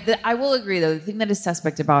thing that I will agree, though, the thing that is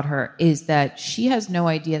suspect about her is that she has no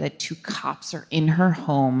idea that two cops are in her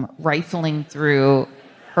home rifling through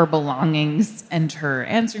her belongings and her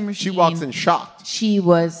answering machine. She walks in shocked. She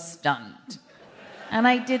was stunned. And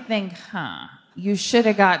I did think, you should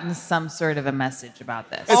have gotten some sort of a message about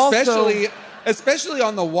this. Especially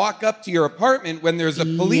on the walk up to your apartment when there's a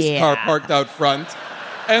police car parked out front.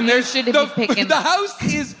 And the house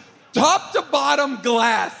is top to bottom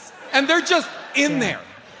glass, and they're just in there.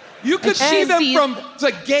 You could see them from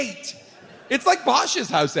the gate. It's like Bosch's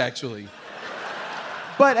house, actually.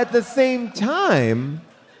 But at the same time,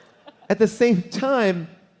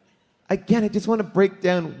 again, I just want to break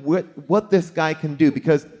down what this guy can do,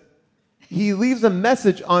 because he leaves a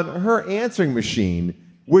message on her answering machine,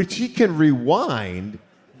 which he can rewind.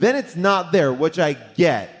 Then it's not there, which I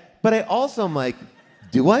get. But I also am like,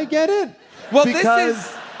 do I get it? Well,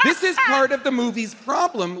 this is part of the movie's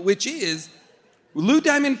problem, which is Lou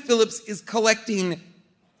Diamond Phillips is collecting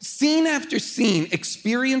scene after scene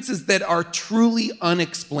experiences that are truly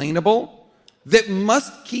unexplainable, that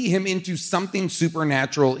must key him into something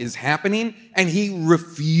supernatural is happening, and he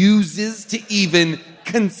refuses to even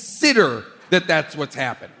consider that that's what's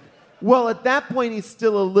happening. Well, at that point, he's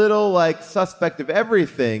still a little like suspect of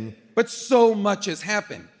everything. But so much has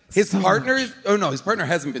happened. His partner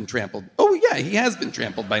hasn't been trampled. Oh, yeah, he has been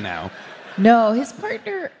trampled by now. No, his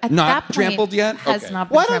partner at that point trampled yet? has Okay. not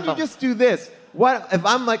been Why trampled. don't you just do this? What if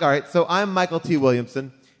I'm like, all right, so I'm Michael T.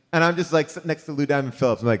 Williamson, and I'm just like sitting next to Lou Diamond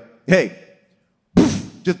Phillips. I'm like, hey,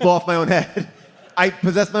 just blow off my own head. I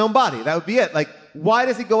possess my own body. That would be it. Like, why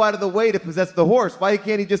does he go out of the way to possess the horse? Why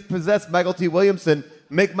can't he just possess Michael T. Williamson,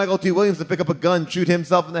 make Michael T. Williamson pick up a gun, shoot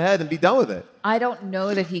himself in the head, and be done with it? I don't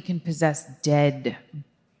know that he can possess dead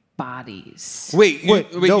bodies. Wait,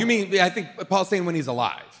 no. you mean, I think Paul's saying when he's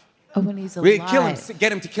alive. Oh, when he's alive.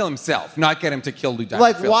 Get him to kill himself, not get him to kill Lou Diamond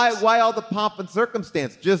Like, Phillips. why all the pomp and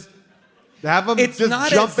circumstance? Just have him It's just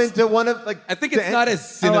not jump as- into one of, like... I think it's not as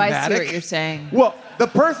cinematic. Oh, I see what you're saying. Well, the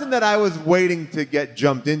person that I was waiting to get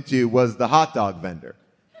jumped into was the hot dog vendor.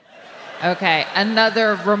 Okay,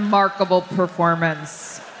 another remarkable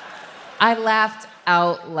performance. I laughed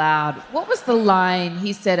out loud. What was the line?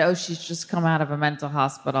 He said, oh, she's just come out of a mental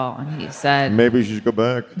hospital. And he said, Maybe she should go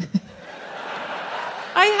back.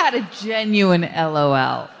 I had a genuine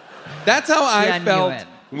LOL. That's how I Genuine. felt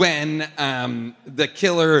when the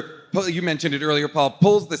killer, you mentioned it earlier, Paul,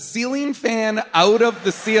 pulls the ceiling fan out of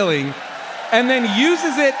the ceiling and then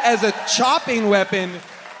uses it as a chopping weapon.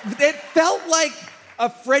 It felt like a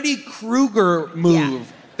Freddy Krueger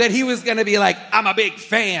move that he was going to be like, I'm a big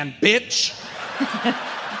fan, bitch.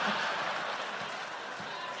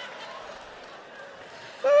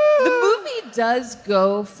 The movie does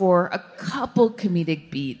go for a couple comedic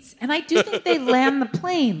beats. And I do think they land the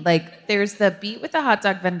plane. Like, there's the beat with the hot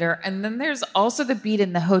dog vendor, and then there's also the beat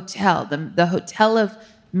in the hotel, the Hotel of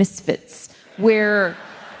Misfits, where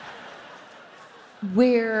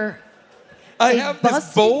I have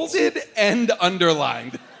this bolded and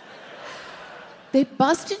underlined. They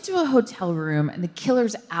bust into a hotel room and the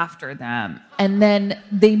killer's after them. And then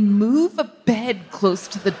they move a bed close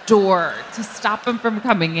to the door to stop him from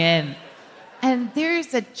coming in. And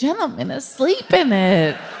there's a gentleman asleep in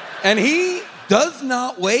it. And he does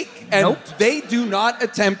not wake, and they do not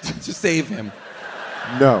attempt to save him.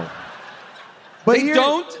 No. But they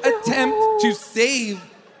don't attempt to save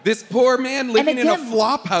this poor man living in a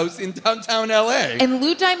flop house in downtown LA. And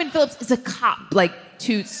Lou Diamond Phillips is a cop, like,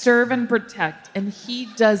 to serve and protect, and he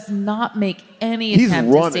does not make any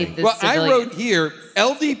attempt to save this civilian. I wrote here,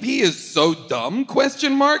 LDP is so dumb, ?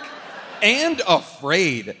 And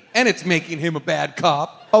afraid. And it's making him a bad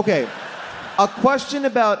cop. Okay, a question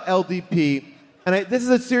about LDP, and this is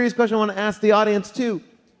a serious question I want to ask the audience too.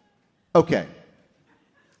 Okay,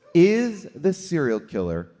 is the serial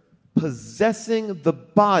killer possessing the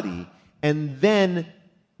body and then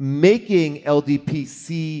making LDP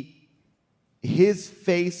see his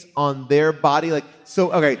face on their body? Like,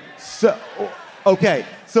 so if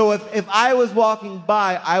I was walking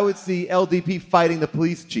by, I would see LDP fighting the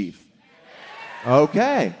police chief.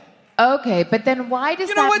 Okay, but then why does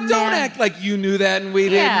You know what? Don't act like you knew that and we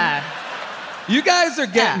didn't. You guys are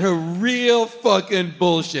getting a real fucking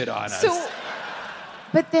bullshit on us.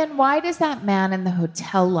 But then why does that man in the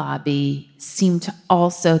hotel lobby seem to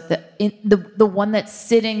also the one that's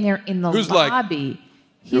sitting there in the lobby?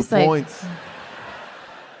 He's like, points.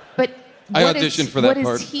 But I auditioned for that part.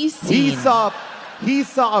 What is he seeing? He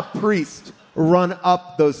saw a priest run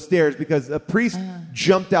up those stairs because a priest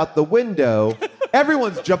jumped out the window.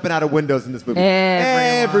 Everyone's jumping out of windows in this movie.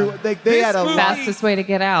 Everyone. They had a fastest way to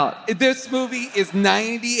get out. This movie is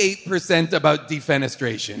 98% about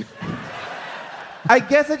defenestration. I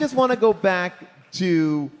guess I just want to go back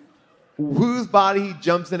to whose body he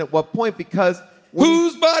jumps in at what point, because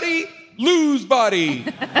whose body? Lou's body.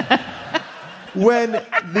 when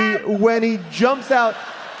he jumps out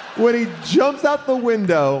the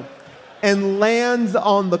window and lands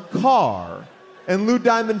on the car, and Lou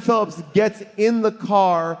Diamond Phillips gets in the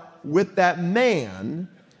car with that man.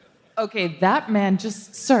 Okay, that man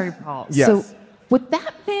sorry, Paul. Yes. So what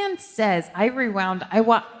that man says, I rewound.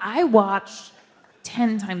 I watched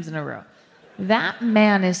 10 times in a row. That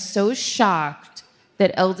man is so shocked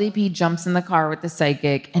that LDP jumps in the car with the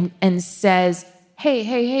psychic and says,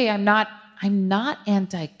 hey, I'm not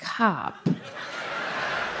anti-cop.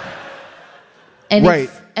 And right.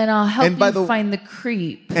 And I'll help you find the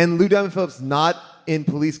creep. And Lou Diamond Phillips not in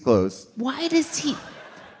police clothes. Why does he...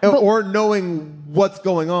 Or knowing what's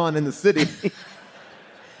going on in the city.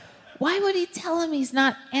 Why would he tell him he's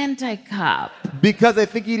not anti-cop? Because I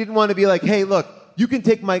think he didn't want to be like, hey, look, you can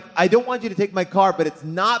take I don't want you to take my car, but it's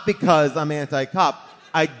not because I'm anti-cop.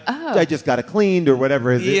 I just got it cleaned or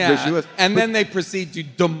whatever his issue is. And then they proceed to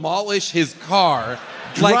demolish his car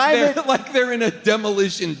like they're in a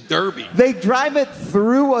demolition derby. They drive it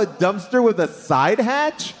through a dumpster with a side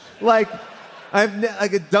hatch? Like a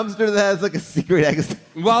dumpster that has like a secret exit.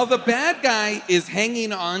 While the bad guy is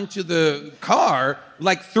hanging on to the car,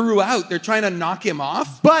 like throughout, they're trying to knock him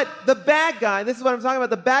off. But the bad guy, this is what I'm talking about,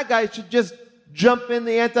 the bad guy should just jump in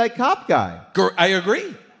the anti-cop guy. I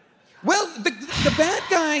agree. Well, the bad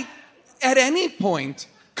guy at any point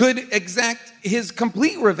could exact his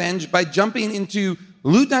complete revenge by jumping into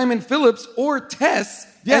Lou Diamond Phillips or Tess.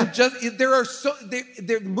 Yeah. And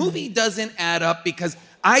the movie doesn't add up because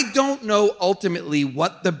I don't know ultimately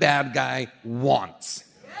what the bad guy wants.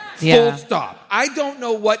 Yeah. Full stop. I don't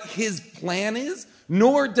know what his plan is,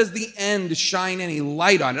 nor does the end shine any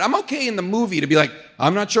light on it. I'm okay in the movie to be like,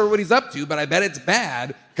 I'm not sure what he's up to, but I bet it's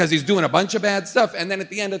bad because he's doing a bunch of bad stuff. And then at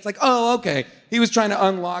the end, it's like, oh, okay. He was trying to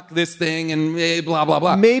unlock this thing and blah, blah,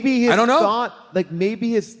 blah. Maybe his I don't know.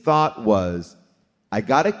 Maybe his thought was, I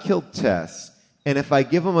got to kill Tess, and if I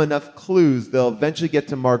give them enough clues, they'll eventually get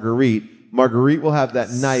to Marguerite. Marguerite will have that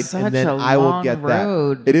knife, and then I will get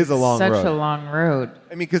that. It is a long road. Such a long road.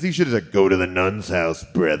 I mean, because he should have said, go to the nun's house,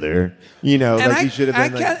 brother. You know, and he should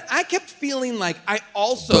have been I kept feeling like I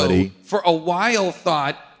also, for a while,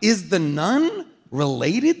 thought, is the nun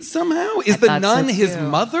related somehow? Is the nun his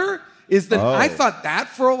mother? I thought that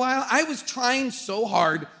for a while. I was trying so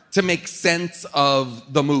hard to make sense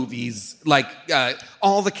of the movies, like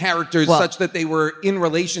all the characters such that they were in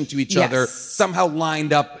relation to each other, somehow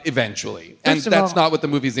lined up eventually. And that's not what the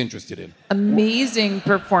movie's interested in. Amazing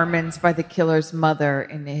performance by the killer's mother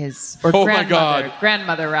in his... Or Oh, grandmother, my God.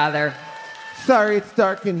 Grandmother, rather. Sorry, it's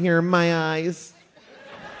dark in here. My eyes.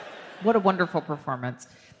 What a wonderful performance.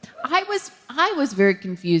 I was very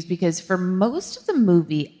confused because for most of the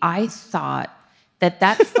movie, I thought that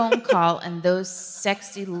phone call and those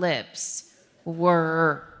sexy lips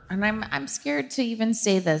were, and I'm scared to even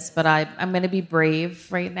say this, but I'm going to be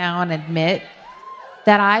brave right now and admit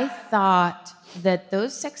that I thought that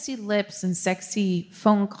those sexy lips and sexy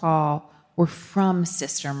phone call were from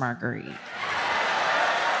Sister Marguerite.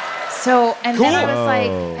 So, and then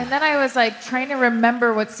I was like trying to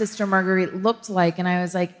remember what Sister Marguerite looked like, and I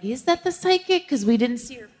was like, is that the psychic? Because we didn't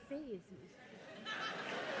see her face.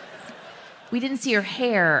 We didn't see her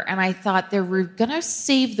hair, and I thought they were gonna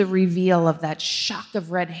save the reveal of that shock of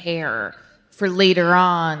red hair for later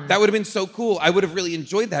on. That would have been so cool. I would have really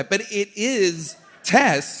enjoyed that. But it is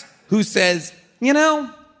Tess who says,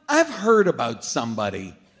 I've heard about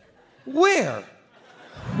somebody. Where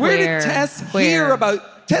did Tess hear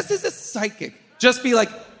about... Tess is a psychic. Just be like,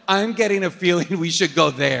 I'm getting a feeling we should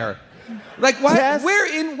go there. Like, what? Tess?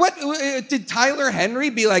 Did Tyler Henry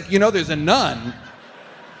be like, there's a nun?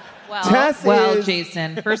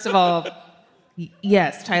 Jason, first of all,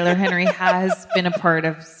 yes, Tyler Henry has been a part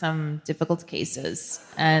of some difficult cases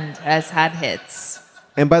and has had hits.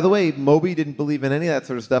 And by the way, Moby didn't believe in any of that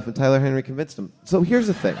sort of stuff, and Tyler Henry convinced him. So here's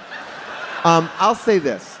the thing. I'll say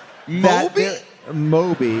this.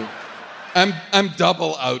 Moby? I'm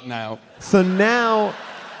double out now. So now,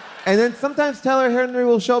 and then sometimes Tyler Henry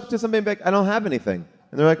will show up to somebody and be like, I don't have anything.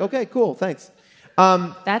 And they're like, okay, cool, thanks.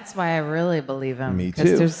 That's why I really believe him. Me too.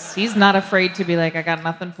 Because he's not afraid to be like, I got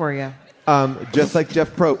nothing for you. Just like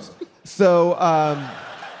Jeff Probst. So,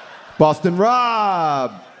 Boston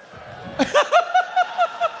Rob.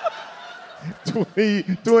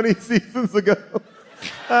 20 seasons ago.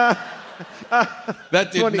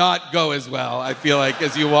 That did not go as well, I feel like,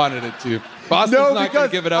 as you wanted it to. Boston's not going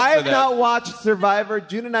to give it up I for have that. not watched Survivor.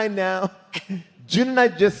 June and I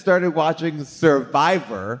just started watching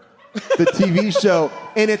Survivor, the TV show,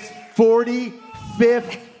 in its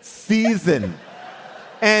 45th season.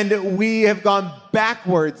 And we have gone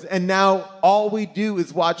backwards, and now all we do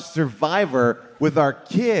is watch Survivor with our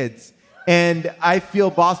kids. And I feel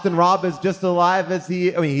Boston Rob is just alive as he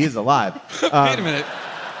is alive. Wait a minute.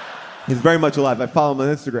 He's very much alive. I follow him on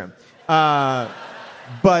Instagram.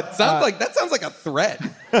 But that sounds like a threat.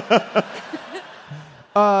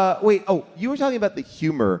 You were talking about the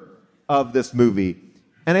humor of this movie,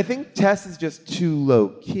 and I think Tess is just too low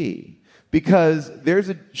key because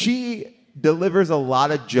she delivers a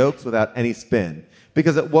lot of jokes without any spin.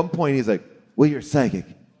 Because at one point he's like, "Well, you're psychic.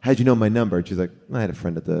 How'd you know my number?" And she's like, "I had a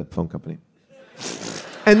friend at the phone company."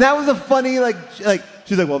 And that was a funny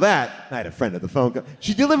she's like, "Well, I had a friend at the phone company."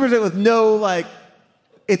 She delivers it with no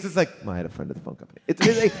it's just like, "I had a friend at the phone company." I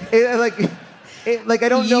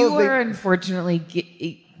don't know. You are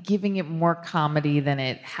unfortunately giving it more comedy than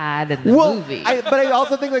it had in the movie. But I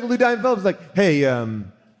also think Lou Diamond Phillips is like, "Hey,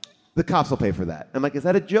 the cops will pay for that." I'm like, "Is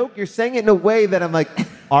that a joke?" You're saying it in a way that I'm like,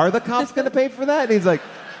 "Are the cops going to pay for that?" And he's like,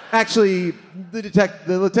 "Actually, the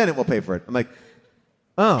lieutenant will pay for it." I'm like,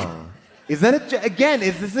 "Oh, is that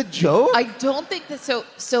is this a joke?" I don't think that.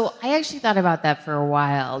 So I actually thought about that for a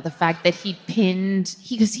while. The fact that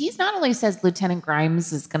because he's not only says Lieutenant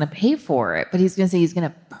Grimes is going to pay for it, but he's going to say he's going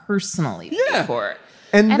to personally pay for it.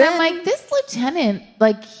 And then, I'm like, this lieutenant,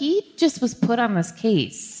 he just was put on this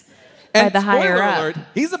case by the higher up. Alert,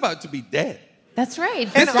 he's about to be dead. That's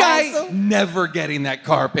right. This guy's never getting that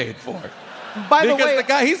car paid for. By the way,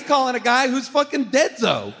 he's calling a guy who's fucking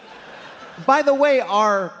dead-zo. By the way,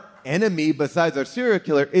 our enemy, besides our serial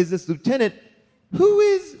killer, is this lieutenant who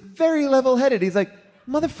is very level-headed. He's like,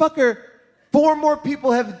 "Motherfucker, 4 more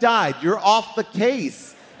people have died. You're off the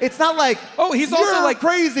case." It's not like, he's also like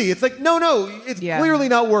crazy. It's like, no, it's clearly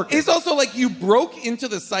not working. It's also like you broke into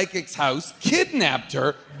the psychic's house, kidnapped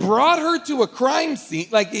her, brought her to a crime scene.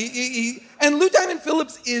 And Lou Diamond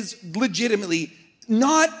Phillips is legitimately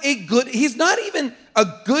not he's not even a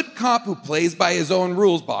good cop who plays by his own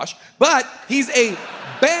rules, Bosch, but he's a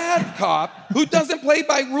bad cop who doesn't play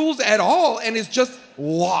by rules at all and is just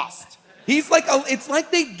lost. He's like, it's like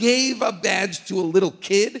they gave a badge to a little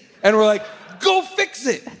kid and were like, "Go fix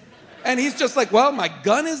it." And he's just like, "Well, my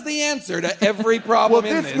gun is the answer to every problem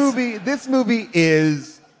in this." This movie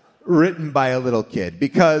is written by a little kid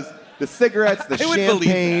because the cigarettes, the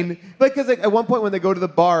champagne. Because at one point when they go to the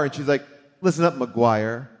bar and she's like, "Listen up,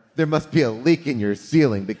 McGuire. there must be a leak in your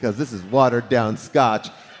ceiling because this is watered down scotch.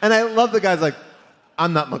 And I love the guy's like,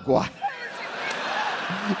 I'm not McGuire.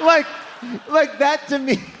 like that to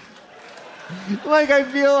me. Like, I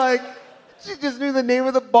feel like she just knew the name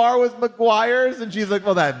of the bar was McGuire's, and she's like,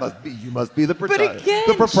 well, you must be the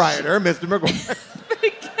proprietor, Mr. McGuire. But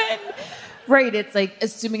again, right, it's like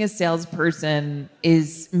assuming a salesperson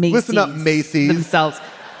is Macy's. Listen up, Macy's. Themselves.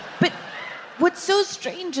 But what's so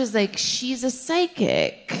strange is, like, she's a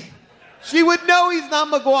psychic. She would know he's not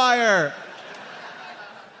McGuire.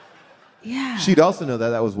 Yeah. She'd also know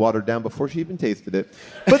that was watered down before she even tasted it.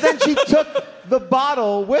 But then she took the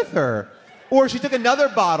bottle with her. Or she took another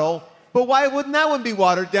bottle, but why wouldn't that one be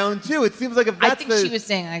watered down too? It seems like if that's I think she was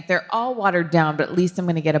saying, like, they're all watered down, but at least I'm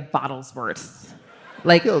going to get a bottle's worth.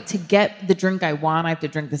 Like, to get the drink I want, I have to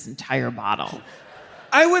drink this entire bottle.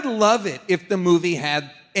 I would love it if the movie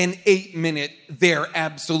had an 8-minute, they're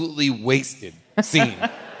absolutely wasted scene.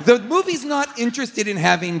 The movie's not interested in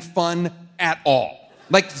having fun at all.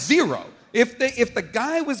 Like, zero. If the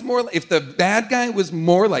bad guy was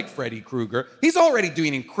more like Freddy Krueger, he's already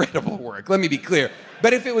doing incredible work, let me be clear.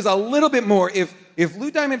 But if it was a little bit more, if Lou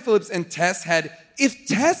Diamond Phillips and Tess if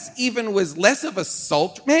Tess even was less of a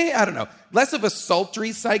less of a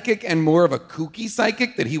sultry psychic and more of a kooky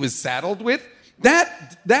psychic that he was saddled with,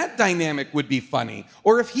 that dynamic would be funny.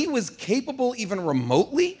 Or if he was capable even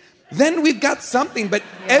remotely, then we've got something. But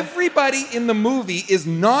everybody in the movie is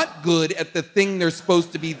not good at the thing they're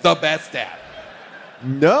supposed to be the best at.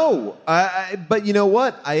 No. But you know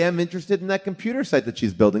what? I am interested in that computer site that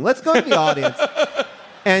she's building. Let's go to the audience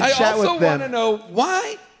and chat with them. I also want to know,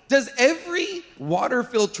 why does every water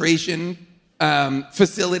filtration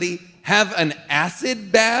facility have an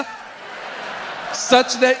acid bath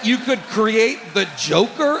such that you could create the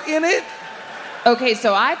Joker in it? Okay,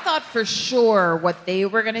 so I thought for sure what they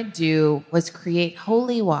were going to do was create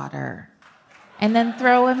holy water and then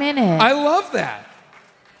throw him in it. I love that.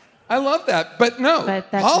 But no,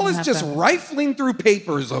 Paul is just rifling through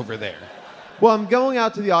papers over there. Well, I'm going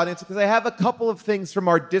out to the audience because I have a couple of things from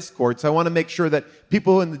our Discord, so I want to make sure that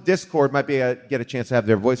people in the Discord might get a chance to have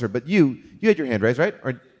their voice heard. But you had your hand raised, right?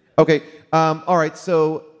 Okay. All right,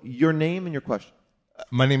 so your name and your question.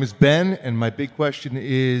 My name is Ben, and my big question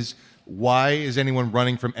is, why is anyone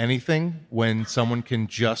running from anything when someone can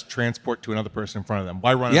just transport to another person in front of them?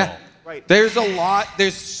 Why run at all? Right. There's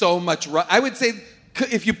so much I would say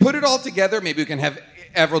if you put it all together, maybe we can have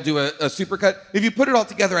Avril do a supercut. If you put it all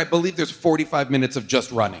together, I believe there's 45 minutes of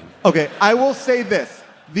just running. Okay, I will say this.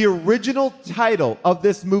 The original title of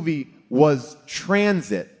this movie was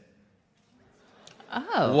Transit.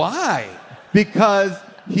 Oh. Why? Because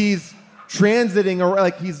he's transiting, or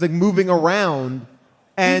like he's like moving around,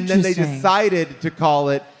 and then they decided to call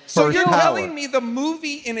it So First you're Power. telling me the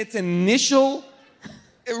movie in its initial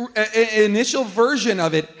version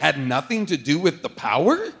of it had nothing to do with the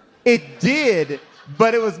power? It did,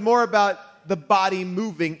 but it was more about the body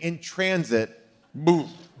moving in transit. Move.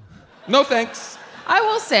 No thanks. I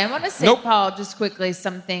will say, I want to say, Nope. Paul, just quickly,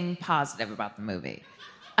 something positive about the movie.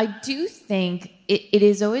 I do think it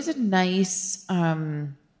is always a nice,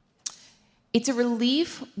 it's a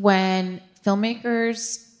relief when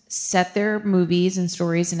filmmakers set their movies and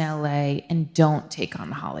stories in LA and don't take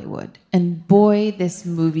on Hollywood. And boy, this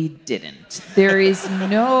movie didn't. There is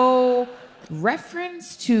no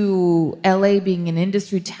reference to LA being an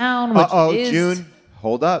industry town, which is... June,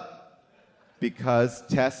 hold up. Because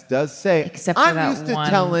Tess does say, Except for I'm that used to one.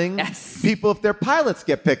 telling Yes. people if their pilots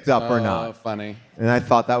get picked up or not. Oh, funny. And I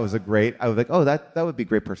thought that was I was like, that would be a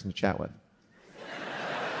great person to chat with.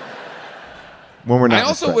 When we're not I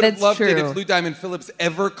also in the would have That's loved it true. if Lou Diamond Phillips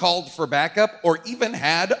ever called for backup or even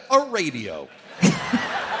had a radio.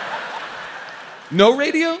 No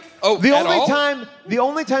radio? Oh, The at only all? time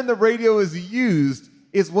the radio is used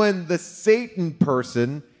is when the Satan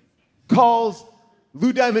person calls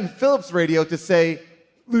Lou Diamond Phillips radio to say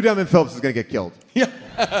Lou Diamond Phillips is going to get killed. Yeah.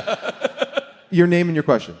 Your name and your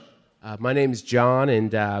question. My name is John,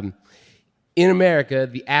 and in America,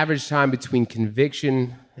 the average time between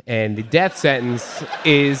conviction and the death sentence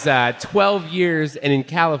is 12 years, and in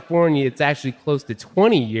California, it's actually close to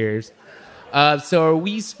 20 years. So are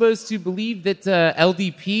we supposed to believe that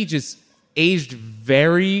LDP just aged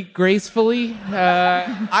very gracefully?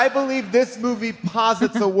 I believe this movie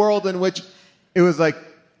posits a world in which it was like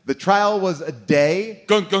the trial was a day.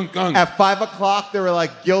 Gung, gung, gung. At 5 o'clock, they were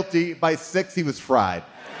like guilty. By 6, he was fried.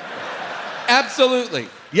 Absolutely.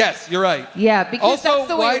 Yes, you're right. Yeah, because also, that's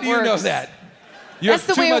the way why it do you know works. that? You That's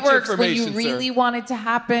have the too way it much works. When you information, really sir. want it to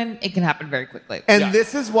happen, it can happen very quickly. And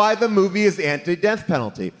this is why the movie is anti-death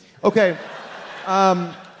penalty. Okay,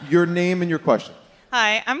 your name and your question.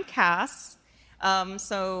 Hi, I'm Cass.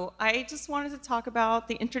 So I just wanted to talk about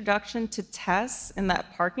the introduction to Tess in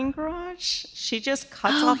that parking garage. She just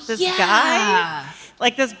cuts off this guy,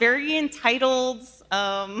 like this very entitled,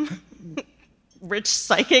 rich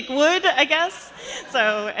psychic would, I guess.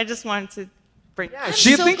 So I just wanted to bring. Yeah,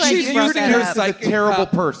 Do you think she's using her psychic terrible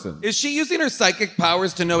person? Is she using her psychic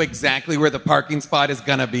powers to know exactly where the parking spot is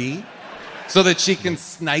gonna be, so that she can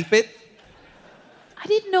snipe it? I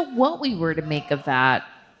didn't know what we were to make of that.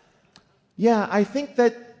 Yeah, I think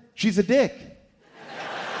that she's a dick.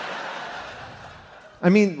 I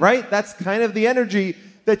mean, right? That's kind of the energy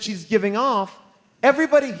that she's giving off.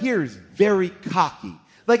 Everybody here is very cocky.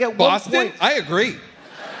 Like at Boston? one point, I agree.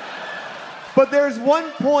 But there's one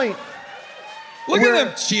point. Look at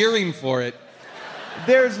them cheering for it.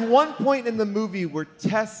 There's one point in the movie where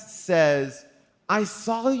Tess says, I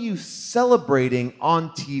saw you celebrating on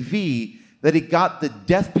TV that he got the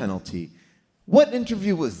death penalty. What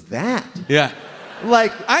interview was that? Yeah.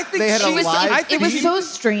 Like, I think they had a live It was feed? so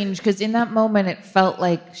strange because in that moment it felt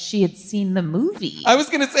like she had seen the movie. I was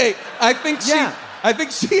gonna say, I think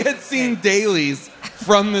she had seen dailies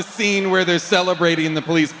from the scene where they're celebrating the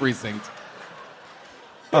police precinct.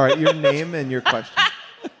 All right, your name and your question.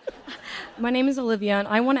 My name is Olivia, and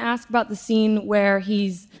I want to ask about the scene where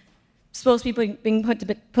he's supposed to be being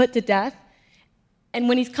put to death, and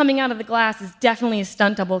when he's coming out of the glass, is definitely a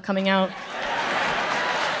stunt double coming out.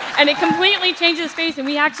 And it completely changes his face, and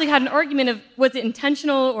we actually had an argument of was it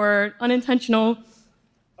intentional or unintentional.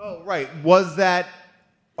 Oh, right. Was that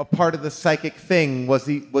a part of the psychic thing?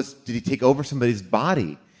 Did he take over somebody's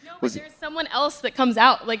body? No, but there's someone else that comes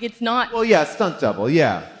out. Like, it's not... Well, yeah, stunt double,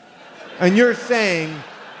 yeah. And you're saying...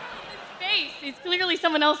 face. It's clearly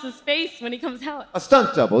someone else's face when he comes out. a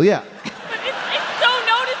stunt double, yeah. But it's so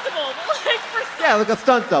noticeable. Like, for Yeah, like a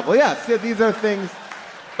stunt double, yeah. See, these are things...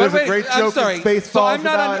 But There's a great joke in Spaceballs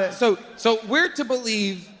about it. So we're to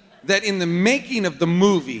believe that in the making of the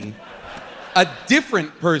movie, a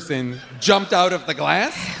different person jumped out of the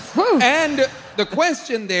glass? And the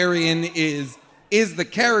question therein is the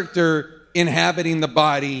character inhabiting the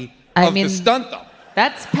body of the stunt double?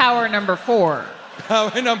 That's power number 4.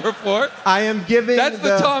 Power number 4? I am giving That's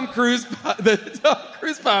the Tom Cruise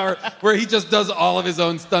power, where he just does all of his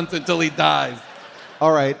own stunts until he dies.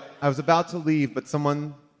 All right, I was about to leave, but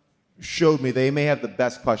someone showed me they may have the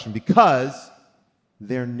best question because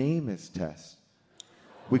their name is Tess.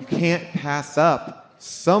 We can't pass up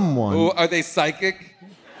someone. Ooh, are they psychic?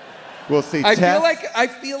 We'll see. I Tess.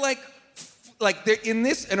 feel like they're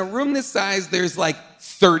in a room this size, there's like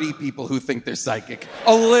 30 people who think they're psychic.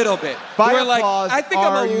 A little bit. By We're like, applause, I think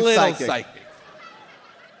I'm are a you little psychic?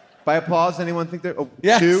 By applause, anyone think they're... Oh,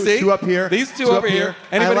 Yeah, two, see? two up here. These two over here.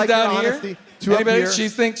 Anybody I like down your here? honesty. Two Anybody? up here. She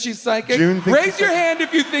thinks she's psychic? June thinks Raise she's your psychic. hand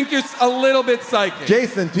if you think you're a little bit psychic.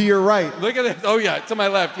 Jason, to your right. Look at this. Oh, yeah, to my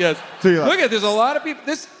left, yes. To your left. Look at there's a lot of people.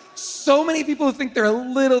 There's so many people who think they're a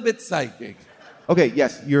little bit psychic. Okay,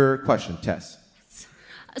 yes, your question, Tess.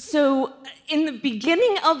 So, in the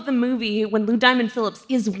beginning of the movie, when Lou Diamond Phillips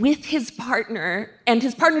is with his partner, and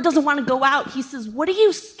his partner doesn't want to go out, he says, "What are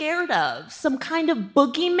you scared of? Some kind of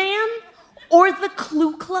boogeyman? Or the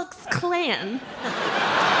Ku Klux Klan?"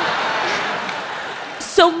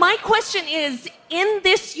 So my question is, in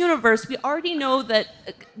this universe, we already know that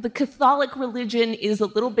the Catholic religion is a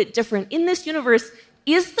little bit different. In this universe,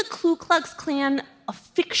 is the Ku Klux Klan a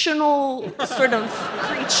fictional sort of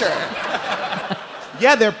creature?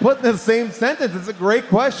 Yeah, they're put in the same sentence. It's a great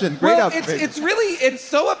question. Great Well, observation. it's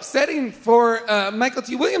so upsetting for Michael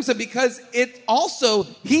T. Williamson because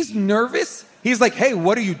he's nervous. He's like, hey,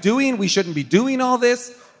 what are you doing? We shouldn't be doing all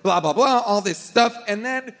this, blah, blah, blah, all this stuff. And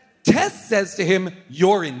then Tess says to him,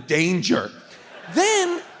 you're in danger.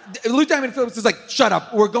 Then Lou Diamond Phillips is like, shut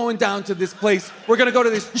up. We're going down to this place. We're going to go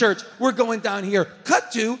to this church. We're going down here.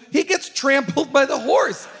 Cut to, he gets trampled by the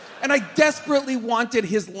horse. And I desperately wanted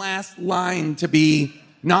his last line to be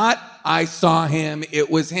not, I saw him,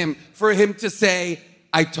 it was him. For him to say,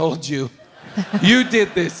 I told you. You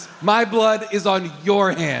did this. My blood is on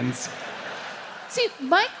your hands. See,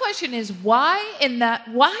 my question is why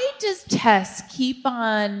does Tess keep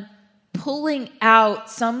on pulling out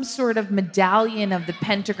some sort of medallion of the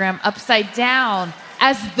pentagram upside down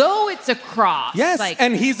as though it's a cross? Yes, like,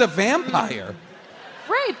 and he's a vampire.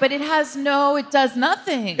 Right, but it does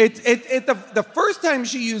nothing. The first time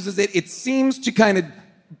she uses it, it seems to kind of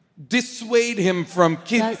dissuade him from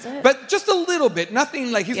Does it? but just a little bit.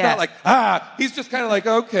 Nothing like he's not like he's just kind of like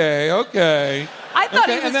okay. I thought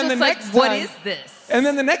Okay, he was and then just the like, next what time- is this? And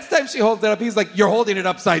then the next time she holds it up, he's like, you're holding it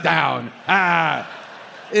upside down.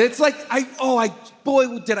 It's like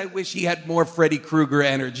boy, did I wish he had more Freddy Krueger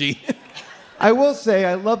energy. I will say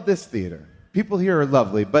I love this theater. People here are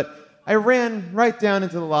lovely, but I ran right down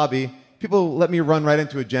into the lobby. People let me run right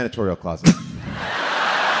into a janitorial closet.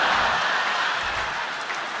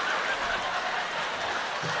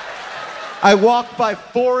 I walked by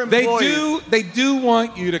 4 employees. They do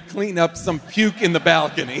want you to clean up some puke in the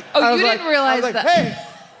balcony. Oh, you didn't realize I was like, that. hey,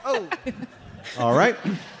 oh. All right.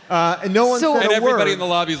 And no one said a And everybody word. in the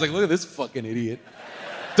lobby is like, look at this fucking idiot.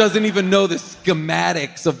 Doesn't even know the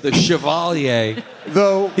schematics of the Chevalier.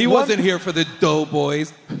 Though he wasn't here for the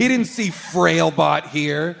Doughboys. He didn't see Frailbot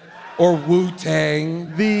here or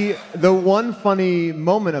Wu-Tang. The one funny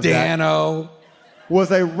moment of Dano. that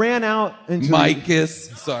was I ran out into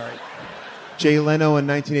Micus. Sorry. Jay Leno in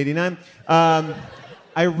 1989.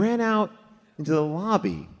 I ran out into the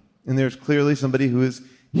lobby, and there's clearly somebody who is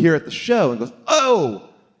here at the show and goes, "Oh,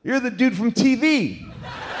 you're the dude from TV."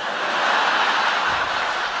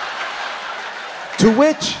 To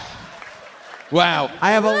which, wow,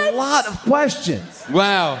 I have a lot of questions.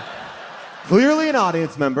 Wow. Clearly an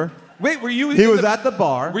audience member. Wait, were you? He was at the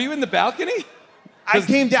bar. Were you in the balcony? I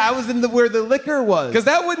came down. I was in where the liquor was. Because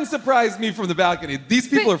that wouldn't surprise me from the balcony. These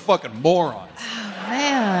people are fucking morons.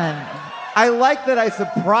 Man. I like that I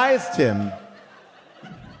surprised him.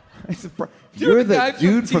 You're the guy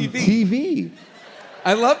dude from TV.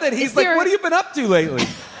 I love that he's like, what have you been up to lately?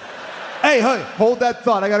 Hey, hold that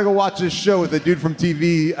thought. I got to go watch this show with the dude from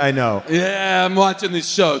TV I know. Yeah, I'm watching this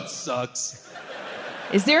show. It sucks.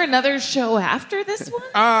 Is there another show after this one?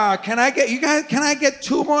 Can I get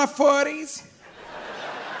 2 more 40s?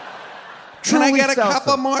 Can I Truly get a salsa.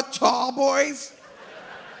 couple more tall boys?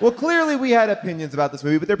 Well, clearly we had opinions about this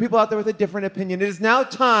movie, but there are people out there with a different opinion. It is now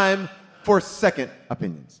time for second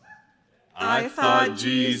opinions. I thought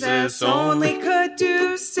Jesus only could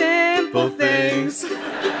do simple things,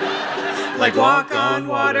 like walk on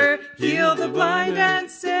water, heal the blind and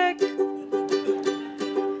sick.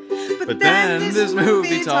 But then this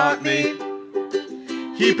movie taught me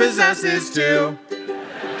he possesses too.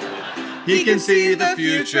 He can see the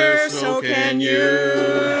future, so can you.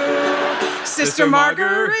 Sister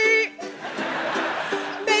Marguerite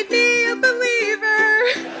made me a believer,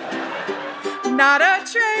 not a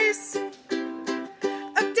trace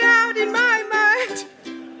of doubt in my mind.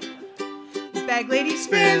 The bag lady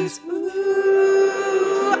spins.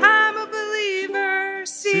 Ooh, I'm a believer.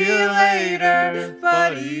 See you later,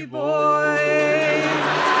 buddy boy.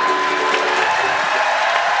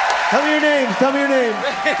 Tell me your names. Tell me your names.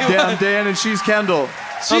 I'm Dan and she's Kendall.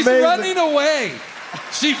 She's Amazing. running away.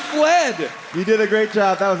 She fled. You did a great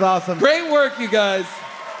job. That was awesome. Great work, you guys.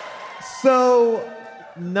 So,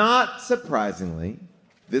 not surprisingly,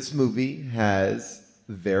 this movie has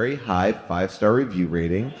very high 5-star review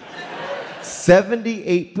rating.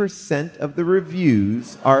 78% of the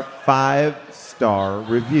reviews are 5-star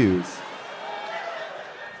reviews.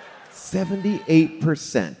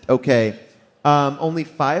 78%. Okay. Only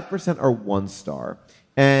 5% are 1-star.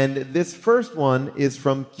 And this first one is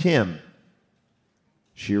from Kim.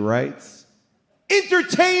 She writes,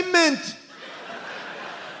 entertainment!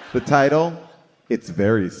 The title, it's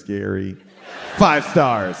very scary. 5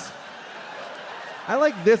 stars. I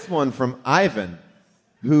like this one from Ivan,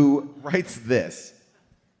 who writes this.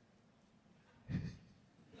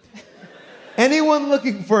 Anyone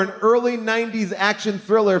looking for an early 90s action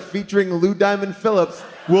thriller featuring Lou Diamond Phillips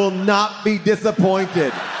will not be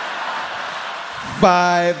disappointed.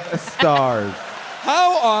 5 stars.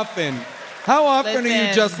 How often are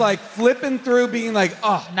you just like flipping through being like,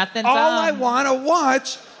 oh, nothing's all on. I want to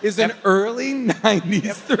watch is an early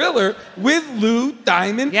 90s thriller with Lou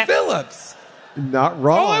Diamond Phillips. Not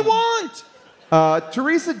wrong. All I want.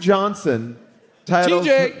 Teresa Johnson titles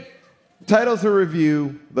her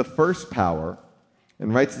review The First Power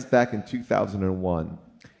and writes this back in 2001.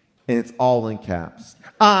 And it's all in caps.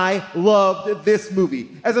 I loved this movie.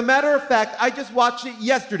 As a matter of fact, I just watched it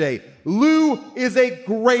yesterday. Lou is a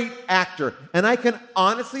great actor. And I can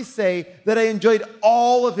honestly say that I enjoyed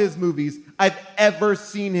all of his movies I've ever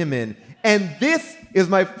seen him in. And this is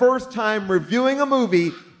my first time reviewing a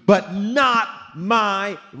movie, but not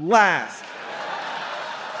my last.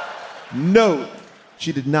 Note,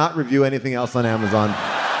 she did not review anything else on Amazon.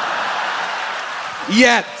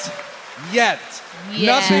 Yet. Yes.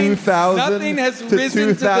 2000 nothing has to risen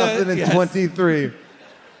to the- 2023.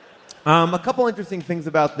 A couple interesting things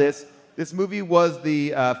about this. This movie was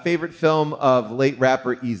the favorite film of late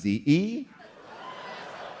rapper Eazy-E.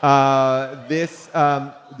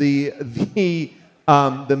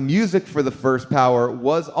 The music for The First Power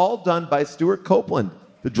was all done by Stuart Copeland,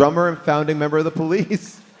 the drummer and founding member of the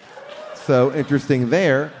Police. So interesting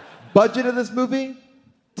there. Budget of this movie,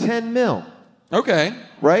 $10 million. Okay.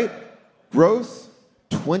 Right? gross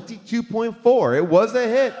 22.4. It was a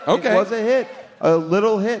hit. Okay. It was a hit. A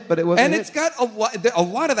little hit, but it was And a hit. it's got a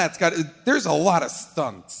lot of that's got, there's a lot of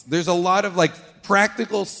stunts. There's a lot of like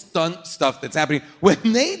practical stunt stuff that's happening. When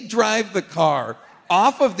they drive the car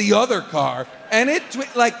off of the other car, and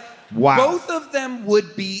Wow. both of them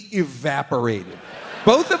would be evaporated.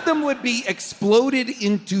 Both of them would be exploded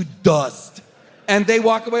into dust. And they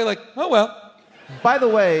walk away like, oh, well. By the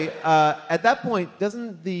way, at that point,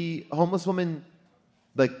 doesn't the homeless woman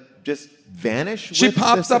like just vanish? She with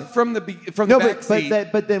pops this- up from the back seat.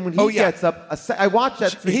 But then when he gets up, I watched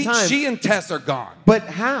that 3 times. She and Tess are gone. But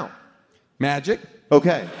how? Magic.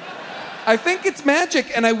 Okay. I think it's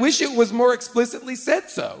magic, and I wish it was more explicitly said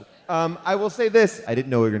so. I will say this. I didn't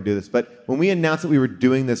know we were going to do this, but when we announced that we were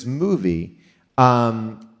doing this movie,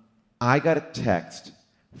 I got a text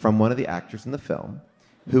from one of the actors in the film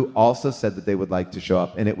who also said that they would like to show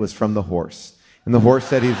up, and it was from the horse. And the horse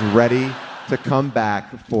said he's ready to come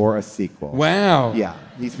back for a sequel. Wow. Yeah.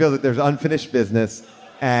 He feels that there's unfinished business,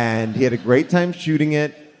 and he had a great time shooting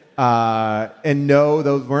it. And no,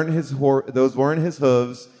 those weren't his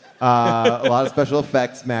hooves. A lot of special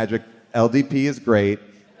effects magic. LDP is great.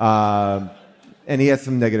 And he has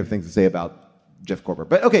some negative things to say about Jeff Korber.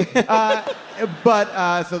 But okay.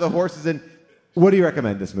 So the horse is in. What do you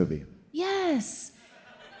recommend this movie? Yes.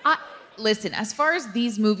 Listen, as far as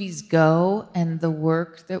these movies go and the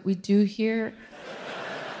work that we do here,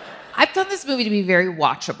 I've found this movie to be very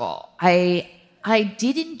watchable. I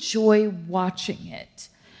did enjoy watching it.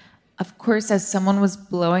 Of course, as someone was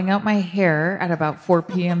blowing out my hair at about 4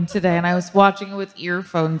 p.m. today, and I was watching it with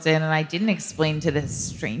earphones in, and I didn't explain to this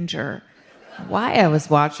stranger why I was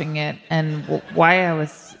watching it and why I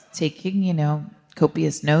was taking,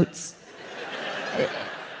 copious notes.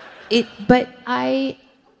 But I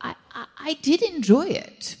did enjoy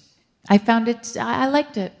it. I found it, I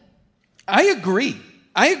liked it. I agree.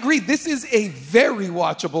 This is a very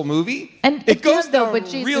watchable movie. And it goes though, down but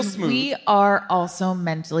Jason, real smooth. we are also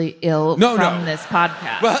mentally ill from this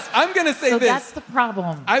podcast. Well, I'm going to say this. That's the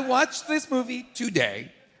problem. I watched this movie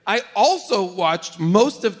today. I also watched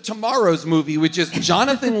most of tomorrow's movie, which is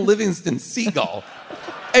Jonathan Livingston Seagull.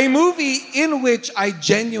 A movie in which I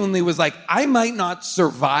genuinely was like, I might not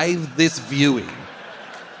survive this viewing.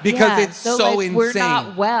 Because it's so insane. We're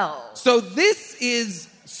not well. So this is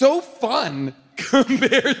so fun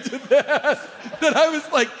compared to that I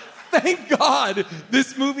was like, thank God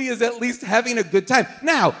this movie is at least having a good time.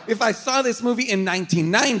 Now, if I saw this movie in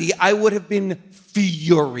 1990, I would have been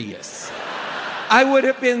furious. I would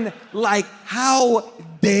have been like, how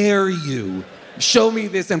dare you show me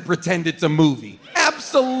this and pretend it's a movie?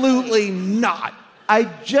 Absolutely not. I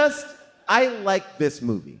like this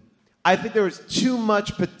movie. I think there was too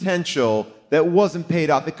much potential that wasn't paid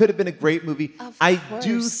off. It could have been a great movie. I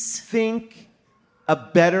do think a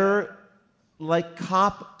better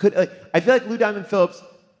cop could. I feel like Lou Diamond Phillips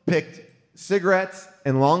picked cigarettes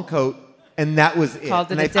and long coat, and that was it. Called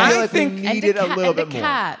it and a I feel day. like we needed a little bit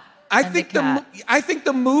more. I think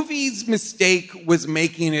the movie's mistake was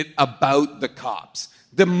making it about the cops.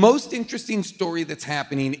 The most interesting story that's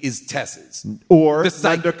happening is Tess's. Or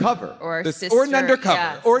Undercover. Or Undercover.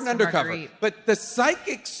 Yeah, or Sister Undercover. Marguerite. But the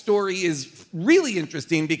psychic story is really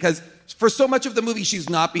interesting because for so much of the movie, she's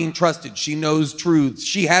not being trusted. She knows truths.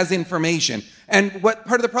 She has information. And what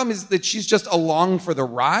part of the problem is that she's just along for the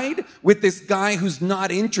ride with this guy who's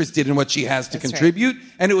not interested in what she has to contribute. Right.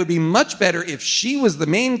 And it would be much better if she was the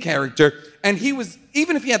main character and he was,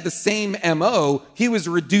 even if he had the same MO, he was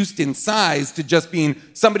reduced in size to just being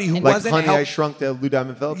somebody who wasn't Honey, I Shrunk to Lou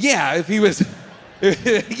Diamond Phillips? Yeah, if he was,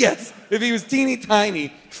 yes, if he was teeny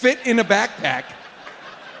tiny, fit in a backpack,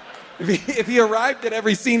 if he arrived at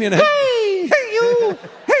every scene in a... Hey you!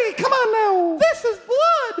 Hey, come on now! This is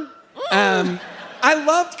blood!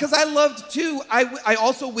 I loved too. I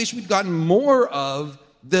also wish we'd gotten more of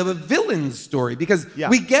the villain's story because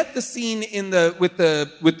we get the scene with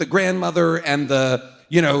the grandmother and the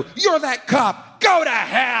you're that cop. Go to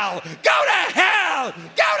hell. Go to hell. Go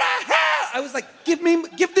to hell. I was like,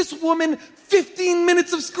 give this woman 15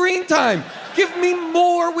 minutes of screen time. Give me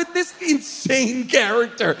more with this insane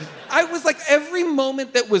character. I was like, every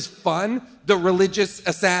moment that was fun, the religious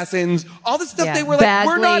assassins, all the stuff they were like,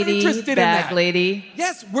 we're not interested in that. Bag lady.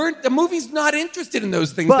 Yes, the movie's not interested in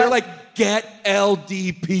those things. They're like, get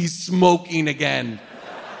LDP smoking again.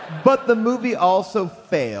 But the movie also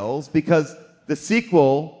fails because the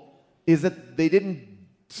sequel is that they didn't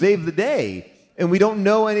save the day. and we don't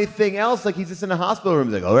know anything else. Like, he's just in a hospital room.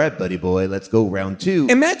 He's like, all right, buddy boy, let's go round 2.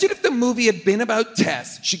 Imagine if the movie had been about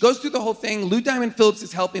Tess. She goes through the whole thing. Lou Diamond Phillips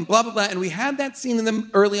is helping, blah, blah, blah. And we had that scene in them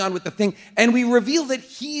early on with the thing. And we reveal that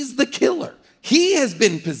he's the killer. He has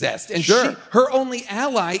been possessed. And her only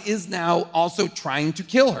ally is now also trying to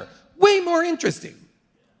kill her. Way more interesting.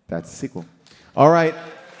 That's the sequel. All right.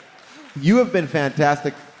 You have been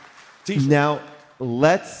fantastic. T-shirt. Now,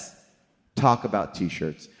 let's talk about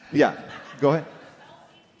T-shirts. Yeah, go ahead.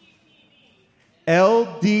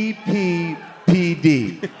 LDPPD.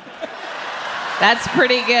 That's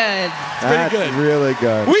pretty good. That's really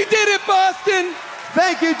good. We did it, Boston!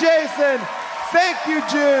 Thank you, Jason. Thank you,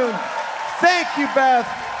 June. Thank you, Beth.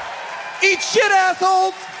 Eat shit,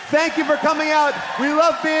 assholes! Thank you for coming out. We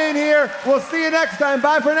love being here. We'll see you next time.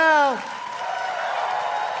 Bye for now.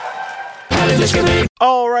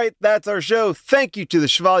 All right, that's our show. Thank you to the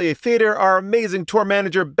Chevalier Theater, our amazing tour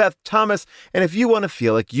manager, Beth Thomas. And if you want to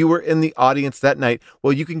feel like you were in the audience that night,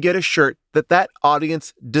 well, you can get a shirt that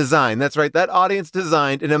audience designed. That's right, that audience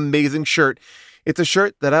designed an amazing shirt. It's a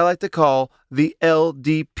shirt that I like to call the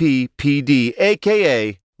LDPPD,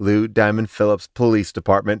 a.k.a. Lou Diamond Phillips Police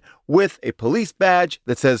Department, with a police badge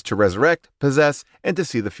that says to resurrect, possess, and to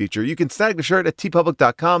see the future. You can snag the shirt at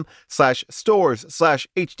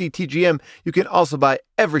tpublic.com/stores/HDTGM. You can also buy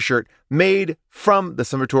every shirt made from the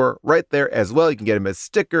summer tour right there as well. You can get them as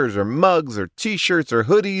stickers or mugs or t-shirts or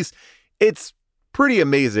hoodies. It's pretty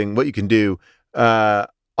amazing what you can do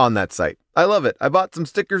on that site. I love it. I bought some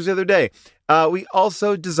stickers the other day. We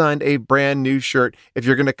also designed a brand new shirt. If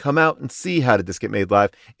you're going to come out and see How Did This Get Made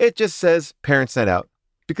Live, it just says Parents Night Out,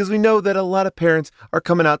 because we know that a lot of parents are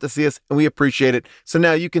coming out to see us and we appreciate it. So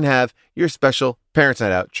now you can have your special Parents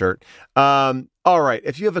Night Out shirt. All right.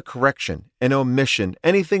 If you have a correction, an omission,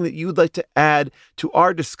 anything that you would like to add to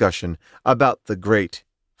our discussion about the great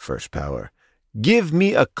First Power, give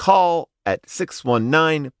me a call at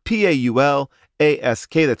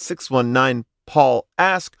 619-PAUL-ASK. That's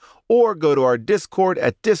 619-PAUL-ASK. Or go to our Discord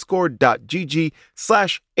at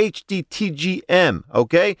discord.gg/HDTGM,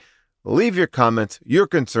 okay? Leave your comments, your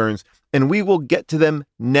concerns, and we will get to them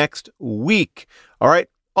next week, all right?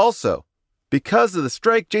 Also, because of the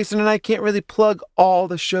strike, Jason and I can't really plug all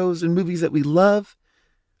the shows and movies that we love.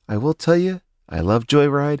 I will tell you, I love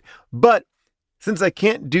Joyride, but since I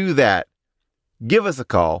can't do that, give us a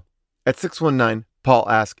call at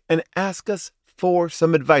 619-PAUL-ASK and ask us for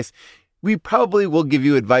some advice. We probably will give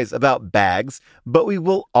you advice about bags, but we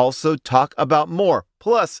will also talk about more.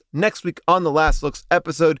 Plus, next week on the Last Looks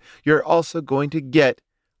episode, you're also going to get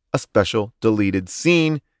a special deleted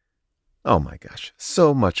scene. Oh my gosh,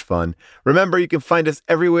 so much fun. Remember, you can find us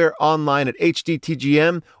everywhere online at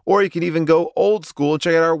HDTGM, or you can even go old school and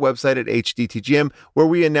check out our website at HDTGM, where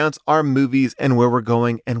we announce our movies and where we're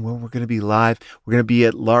going and where we're going to be live. We're going to be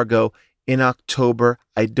at Largo in October.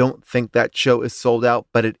 I don't think that show is sold out,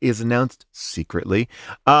 but it is announced secretly.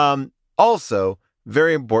 Also,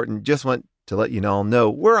 very important, just want to let you all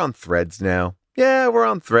know, we're on Threads now. Yeah, we're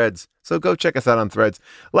on Threads. So go check us out on Threads.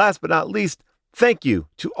 Last but not least, thank you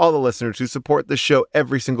to all the listeners who support this show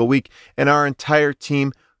every single week and our entire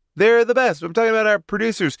team. They're the best. I'm talking about our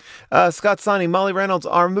producers, Scott Sani, Molly Reynolds,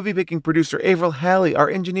 our movie-making producer, Avril Halley, our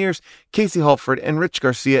engineers, Casey Halford and Rich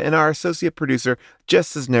Garcia, and our associate producer, Jess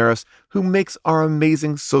Cisneros, who makes our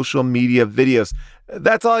amazing social media videos.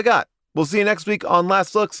 That's all I got. We'll see you next week on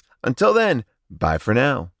Last Looks. Until then, bye for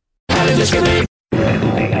now.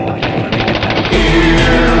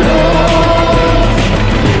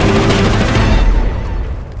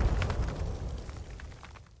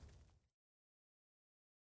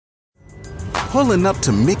 Pulling up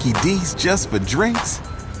to Mickey D's just for drinks?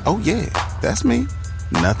 Oh yeah, that's me.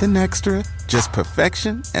 Nothing extra, just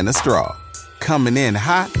perfection and a straw. Coming in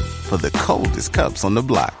hot for the coldest cups on the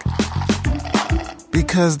block.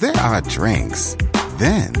 Because there are drinks.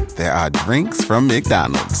 Then there are drinks from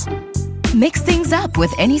McDonald's. Mix things up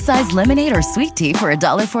with any size lemonade or sweet tea for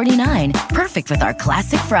 $1.49. Perfect with our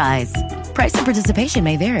classic fries. Price and participation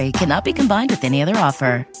may vary. Cannot be combined with any other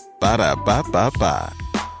offer. Ba-da-ba-ba-ba.